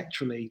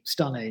 architecturally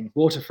stunning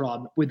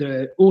waterfront with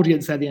an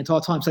audience there the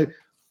entire time. So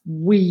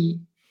we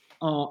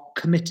are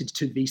committed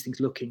to these things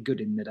looking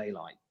good in the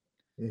daylight.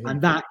 Mm-hmm.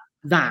 And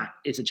that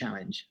is a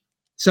challenge.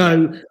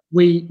 So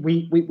we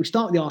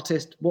start with the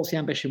artist. What's the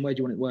ambition? Where do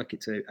you want to work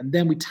it to? And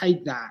then we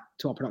take that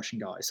to our production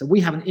guys. So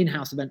we have an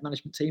in-house event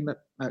management team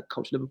at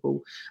Culture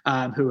Liverpool,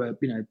 who are,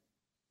 you know,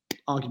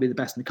 arguably the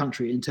best in the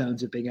country in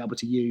terms of being able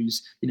to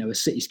use, you know, a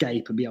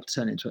cityscape and be able to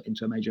turn it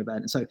into a major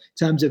event. And so in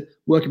terms of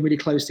working really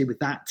closely with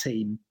that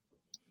team,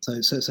 so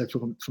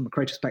from a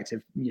creative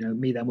perspective, you know,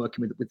 me then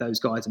working with those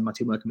guys and my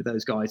team working with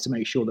those guys to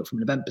make sure that from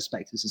an event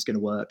perspective this is going to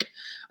work.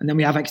 And then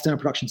we have external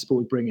production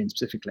support we bring in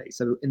specifically.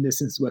 So in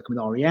this instance, working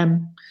with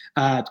REM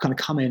to kind of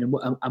come in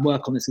and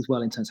work on this as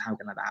well in terms of how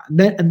we're going to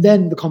like that. And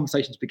then the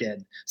conversations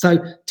begin. So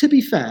to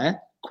be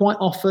fair, quite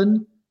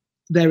often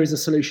there is a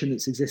solution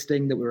that's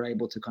existing that we're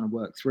able to kind of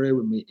work through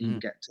and we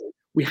get to.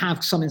 We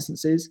have some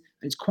instances,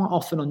 and it's quite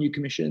often on new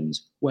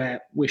commissions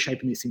where we're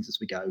shaping these things as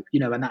we go, you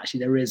know, and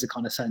actually there is a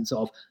kind of sense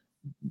of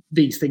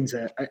these things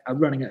are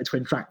running at a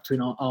twin track between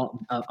our art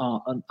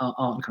and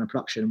kind of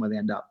production and where they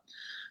end up.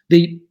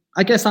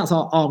 I guess that's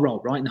our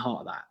role, right in the heart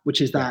of that, which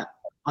is that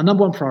our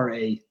number one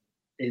priority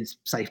is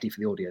safety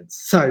for the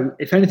audience. So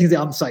if anything's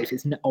unsafe,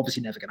 it's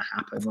obviously never going to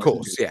happen. Of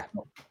course, yeah,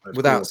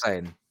 without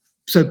saying.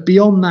 So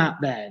beyond that,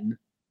 then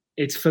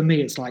it's for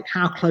me, it's like,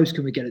 how close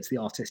can we get it to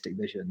the artistic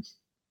vision?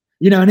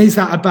 And is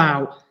that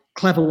about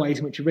clever ways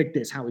in which we rig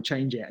this, how we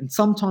change it? And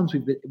sometimes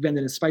we've been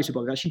in a space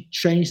where we've actually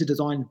changed the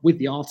design with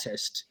the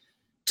artist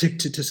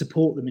to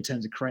support them in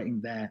terms of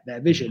creating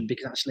their vision,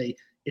 because actually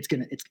it's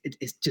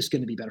just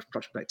going to be better from a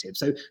production perspective.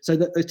 So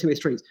those two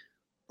extremes,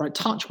 right?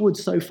 Touch wood,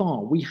 so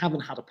far we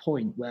haven't had a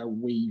point where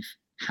we've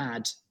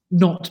had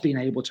not been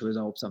able to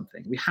resolve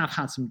something. We have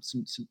had some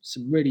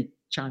really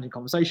challenging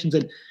conversations,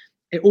 and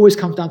it always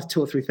comes down to 2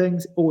 or 3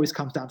 things. It always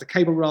comes down to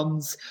cable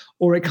runs,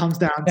 or it comes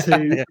down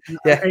to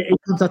it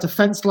comes down to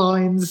fence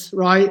lines,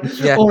 right?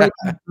 Yeah. Or it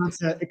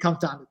comes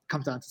down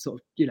to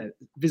sort of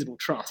visible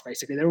trust.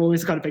 Basically, they're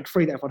always kind of big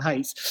 3 that everyone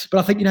hates.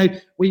 But I think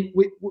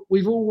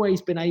we've always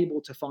been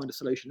able to find a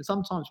solution. And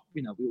sometimes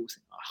we always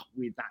think,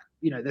 with that,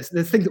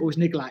 there's things that always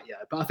niggle at you.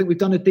 But I think we've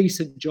done a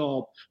decent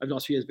job over the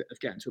last few years of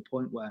getting to a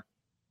point where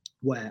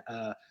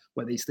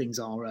these things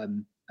are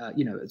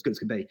as good as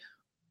can be.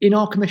 In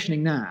our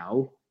commissioning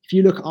now, if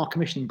you look at our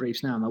commissioning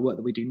briefs now and the work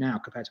that we do now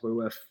compared to where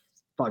we were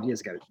 5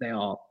 years ago,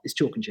 it's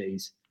chalk and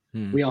cheese.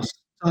 We are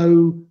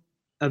so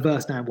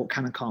averse now of what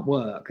can and can't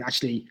work.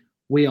 Actually,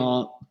 we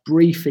are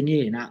briefing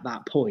in at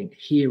that point,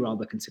 here are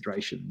the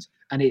considerations.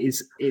 And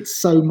it's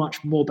so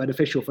much more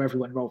beneficial for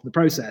everyone involved in the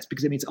process,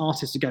 because it means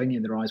artists are going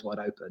in with their eyes wide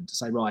open to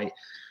say, right,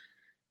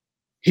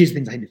 here's the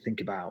things I need to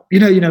think about.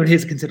 And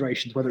here's the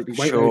considerations, whether it be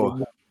weight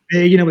loading,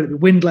 whether it be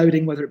wind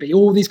loading, whether it be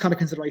all these kind of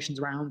considerations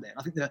around it.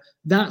 I think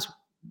that's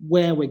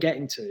where we're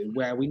getting to,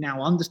 where we now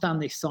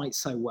understand this site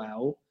so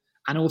well,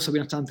 and also we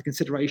understand the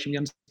consideration, we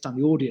understand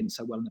the audience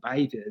so well and the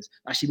behaviours.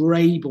 Actually, we're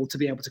able to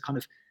be able to kind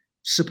of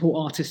support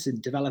artists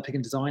in developing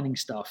and designing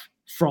stuff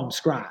from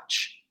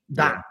scratch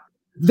that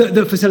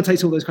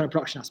facilitates all those kind of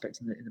production aspects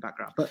in the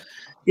background. But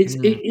it's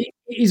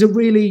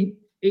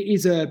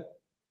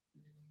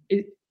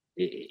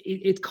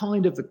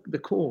kind of the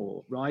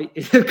core, right?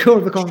 It's the core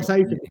of the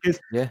conversation,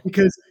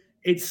 because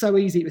it's so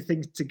easy for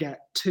things to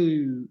get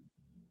too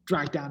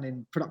dragged down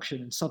in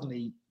production and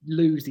suddenly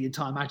lose the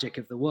entire magic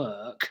of the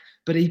work.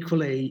 But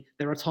equally,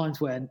 there are times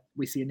when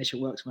we see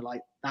initial works and we're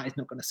like, that is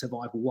not going to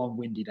survive one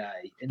windy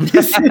day in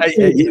this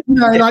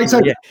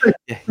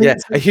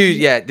a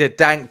huge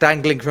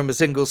dangling from a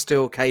single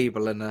steel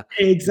cable and a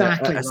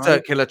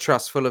circular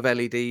truss full of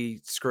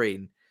LED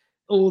screen.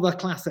 All the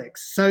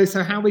classics. So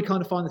how we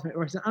kind of find this,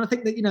 and I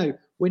think that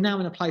we're now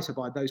in a place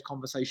whereby those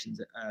conversations,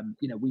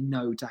 we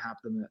know to have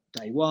them at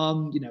day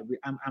one, and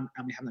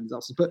we have them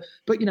disasters. But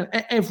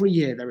every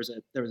year there is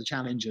a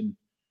challenge, and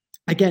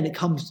again it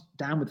comes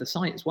down with the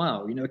site as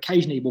well.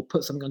 Occasionally we'll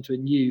put something onto a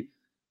new,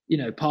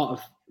 part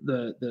of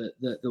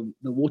the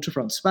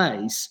waterfront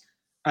space.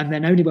 And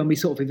then only when we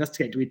sort of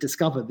investigate do we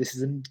discover this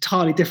is an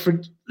entirely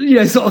different,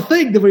 sort of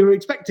thing than we were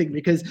expecting,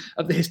 because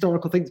of the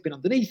historical thing that's been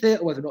underneath it,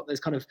 or whether or not there's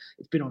kind of,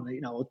 it's been on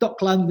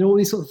dockland and all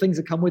these sort of things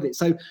that come with it.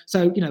 So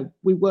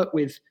we work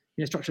with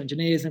structural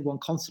engineers and everyone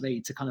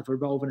constantly to kind of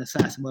evolve and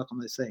assess and work on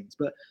those things.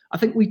 But I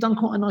think we've done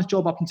quite a nice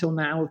job up until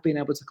now of being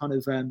able to kind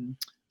of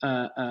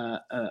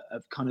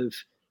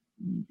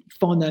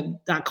find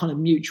that kind of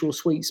mutual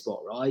sweet spot,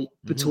 right,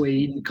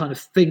 between kind of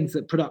things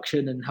that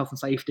production and health and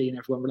safety and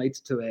everyone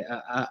related to it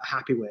are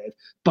happy with,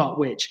 but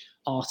which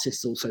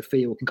artists also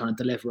feel can kind of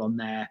deliver on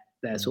their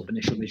sort of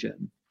initial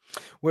vision.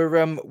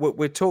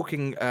 We're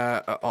talking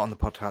on the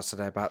podcast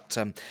today about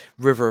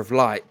River of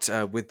Light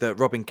with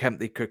Robin Kemp,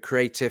 the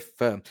creative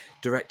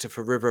director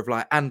for River of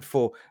Light and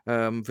for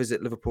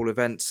Visit Liverpool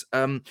events.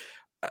 I'm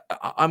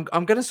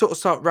going to sort of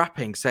start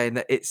wrapping, saying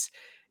that it's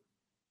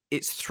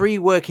 3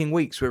 working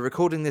weeks. We're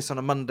recording this on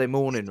a Monday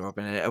morning,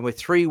 Robin, and we're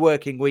 3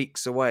 working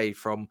weeks away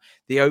from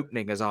the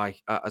opening, as I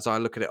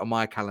look at it on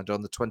my calendar,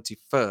 on the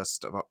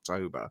 21st of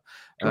October.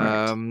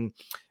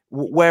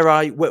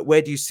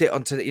 Where do you sit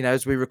on to,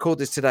 as we record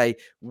this today,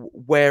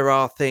 where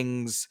are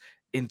things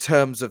in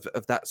terms of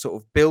that sort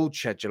of build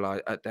schedule,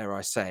 dare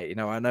I say?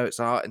 I know it's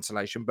art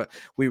installation, but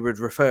we would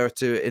refer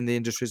to it in the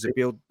industry as a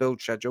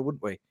build schedule,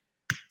 wouldn't we?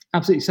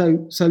 Absolutely.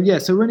 So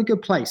we're in a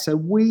good place. So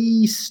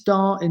we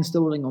start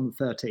installing on the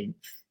 13th.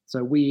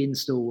 So we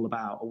install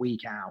about a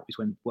week out is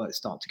when works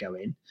start to go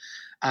in.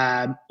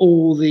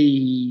 All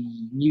the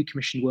new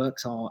commission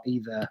works are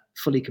either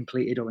fully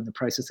completed or in the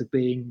process of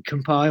being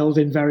compiled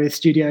in various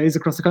studios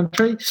across the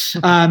country.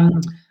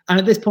 And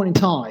at this point in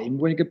time,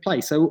 we're in a good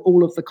place. So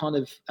all of the kind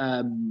of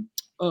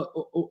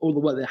all the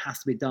work that has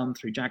to be done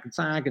through JAG and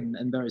SAG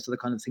and various other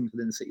kind of things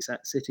within the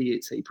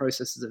city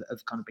processes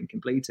have kind of been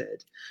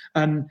completed.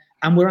 And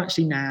we're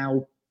actually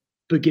now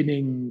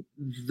beginning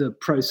the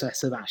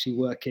process of actually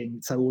working.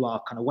 So all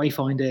our kind of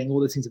wayfinding, all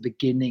those things are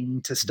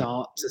beginning to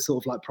start to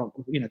sort of like, kind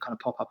of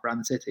pop up around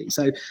the city.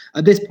 So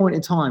at this point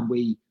in time,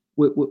 we're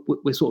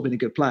sort of in a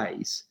good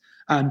place.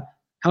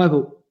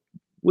 However,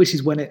 which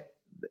is when it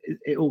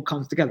all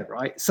comes together,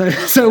 right?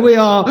 So we're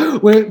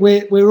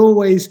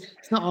always,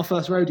 it's not our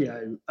first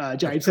rodeo,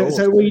 James.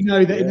 So we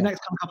know that in the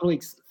next couple of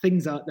weeks,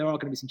 there are going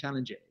to be some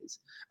challenges.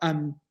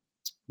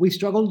 We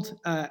struggled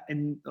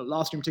in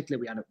last year in particular.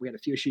 We had a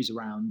few issues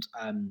around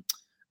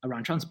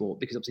around transport,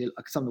 because obviously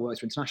some of the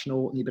works were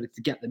international, and the ability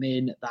to get them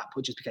in at that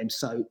point just became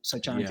so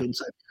challenging. Yeah.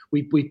 So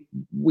we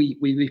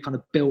kind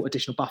of built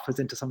additional buffers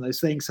into some of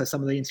those things. So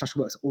some of the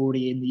international works are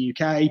already in the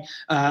UK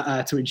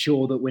to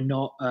ensure that we're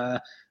not.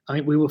 I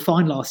mean, we were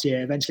fine last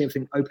year. Eventually,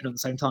 everything opened at the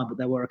same time, but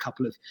there were a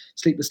couple of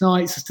sleepless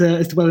nights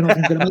as to whether or not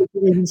things were going to make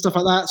it and stuff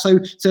like that. So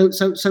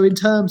in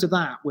terms of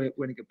that, we're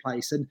in a good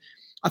place, and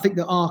I think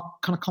that our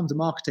kind of comms and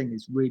marketing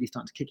is really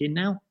starting to kick in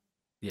now.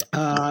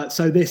 Yeah.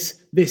 So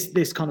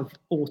this kind of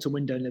autumn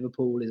window in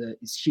Liverpool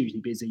is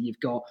hugely busy. You've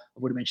got,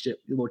 I've already mentioned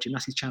it, the World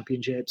Gymnastics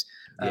Championships.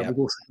 We've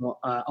also got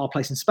Our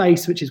Place in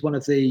Space, which is one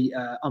of the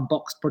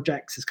unboxed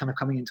projects, is kind of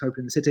coming into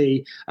open in the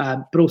city.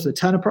 But also the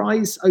Turner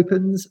Prize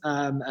opens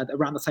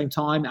around the same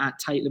time at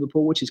Tate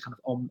Liverpool, which is kind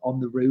of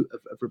on the route of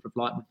River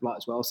of Light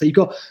as well. So you've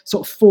got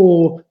sort of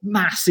 4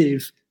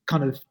 massive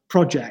kind of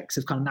projects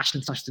of kind of national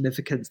and international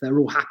significance. They're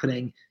all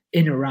happening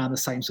in and around the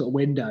same sort of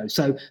window.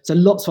 So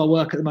lots of our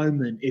work at the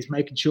moment is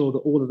making sure that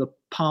all of the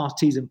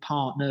parties and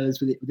partners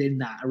within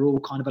that are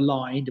all kind of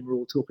aligned, and we're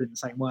all talking in the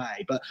same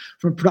way. But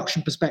from a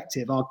production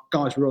perspective, our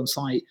guys were on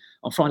site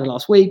on Friday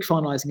last week,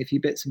 finalising a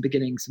few bits and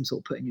beginning some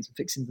sort of putting in some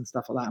fixings and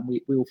stuff like that,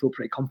 and we all feel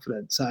pretty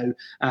confident. So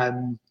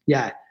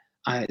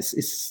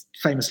it's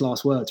famous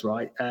last words,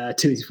 right? 2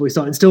 weeks before we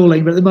start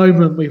installing, but at the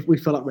moment we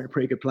feel like we're in a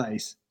pretty good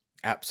place.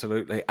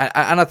 Absolutely.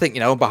 And I think,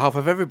 on behalf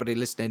of everybody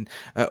listening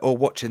or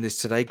watching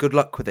this today, good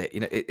luck with it.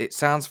 It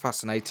sounds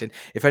fascinating.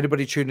 If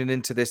anybody tuning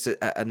into this,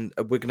 and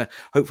we're going to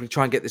hopefully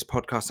try and get this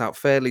podcast out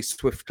fairly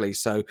swiftly,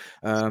 so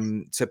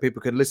people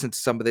can listen to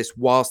some of this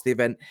whilst the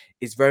event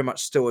is very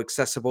much still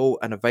accessible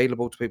and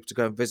available to people to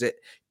go and visit.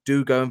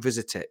 Do go and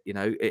visit it.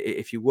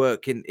 If you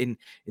work in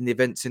the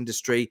events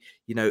industry,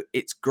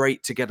 it's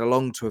great to get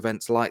along to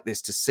events like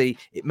this to see.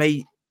 It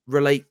may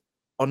relate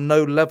on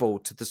no level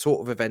to the sort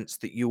of events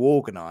that you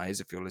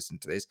organize, if you're listening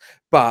to this,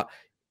 but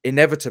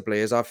inevitably,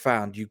 as I've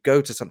found, you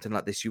go to something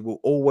like this, you will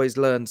always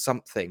learn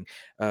something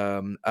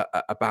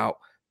about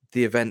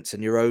the events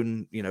and your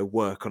own,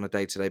 work on a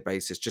day-to-day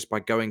basis, just by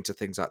going to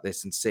things like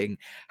this and seeing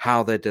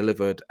how they're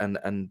delivered, and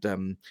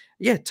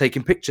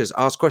taking pictures,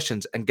 ask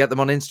questions, and get them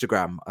on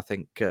Instagram. I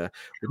think that's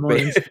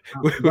right,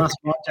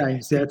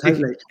 James. Yeah,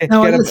 totally. Get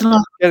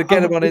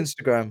them on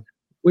Instagram.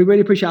 We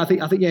really appreciate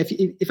it. I think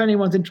if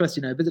anyone's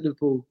interested, visit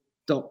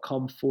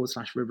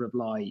Liverpool.com/River of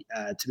Light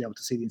to be able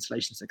to see the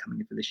installations that are coming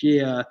in for this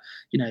year.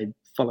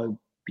 Follow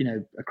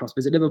across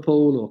Visit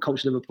Liverpool or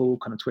Culture Liverpool,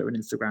 kind of Twitter and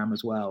Instagram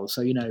as well.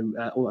 So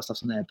all that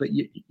stuff's on there. But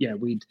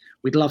we'd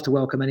love to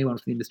welcome anyone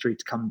from the industry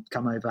to come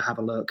over, have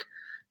a look,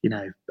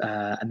 and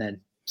then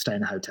stay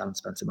in a hotel and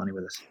spend some money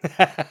with us.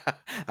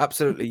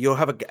 Absolutely. You'll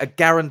have a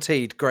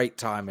guaranteed great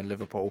time in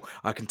Liverpool.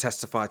 I can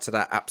testify to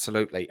that.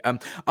 Absolutely.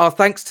 Our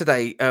thanks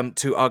today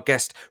to our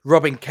guest,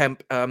 Robin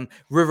Kemp.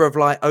 River of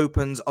Light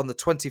opens on the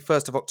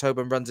 21st of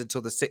October and runs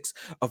until the 6th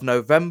of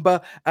November.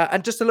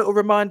 And just a little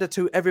reminder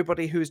to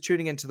everybody who is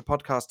tuning into the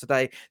podcast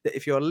today that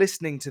if you're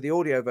listening to the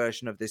audio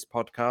version of this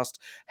podcast,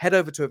 head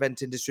over to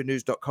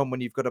eventindustrynews.com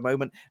when you've got a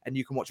moment, and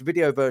you can watch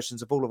video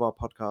versions of all of our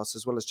podcasts,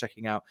 as well as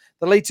checking out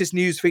the latest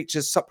news,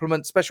 features,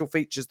 supplements, special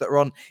features that are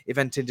on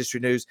Event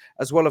Industry News,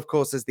 as well, of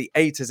course, as the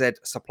A to Z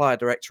supplier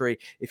directory.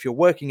 If you're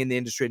working in the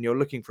industry and you're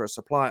looking for a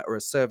supplier or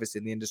a service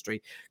in the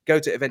industry, go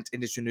to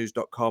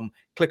eventindustrynews.com,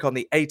 click on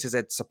the A to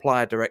Z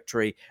supplier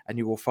directory, and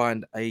you will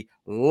find a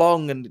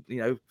long and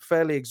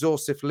fairly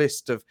exhaustive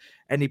list of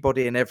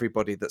anybody and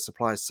everybody that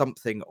supplies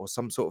something or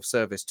some sort of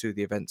service to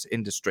the events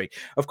industry.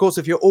 Of course,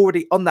 if you're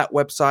already on that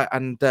website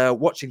and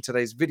watching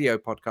today's video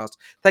podcast,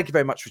 thank you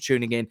very much for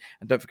tuning in,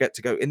 and don't forget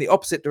to go in the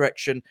opposite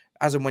direction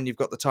as and when you've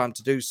got the time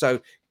to do so.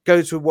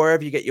 Go to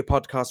wherever you get your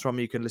podcasts from.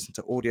 You can listen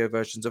to audio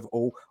versions of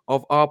all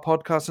of our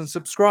podcasts and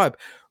subscribe.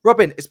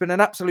 Robin, it's been an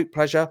absolute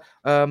pleasure.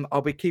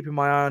 I'll be keeping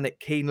my eye on it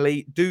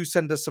keenly. Do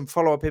send us some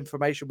follow-up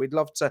information. We'd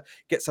love to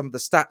get some of the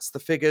stats, the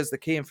figures, the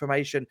key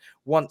information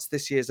once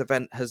this year's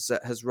event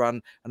has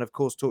run, and of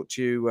course talk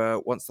to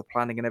you once the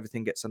planning and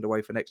everything gets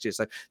underway for next year.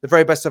 So the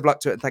very best of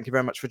luck to it, and thank you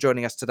very much for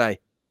joining us today.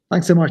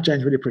 Thanks so much,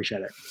 James. Really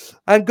appreciate it.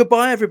 And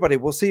goodbye, everybody.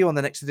 We'll see you on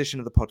the next edition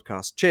of the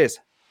podcast. Cheers.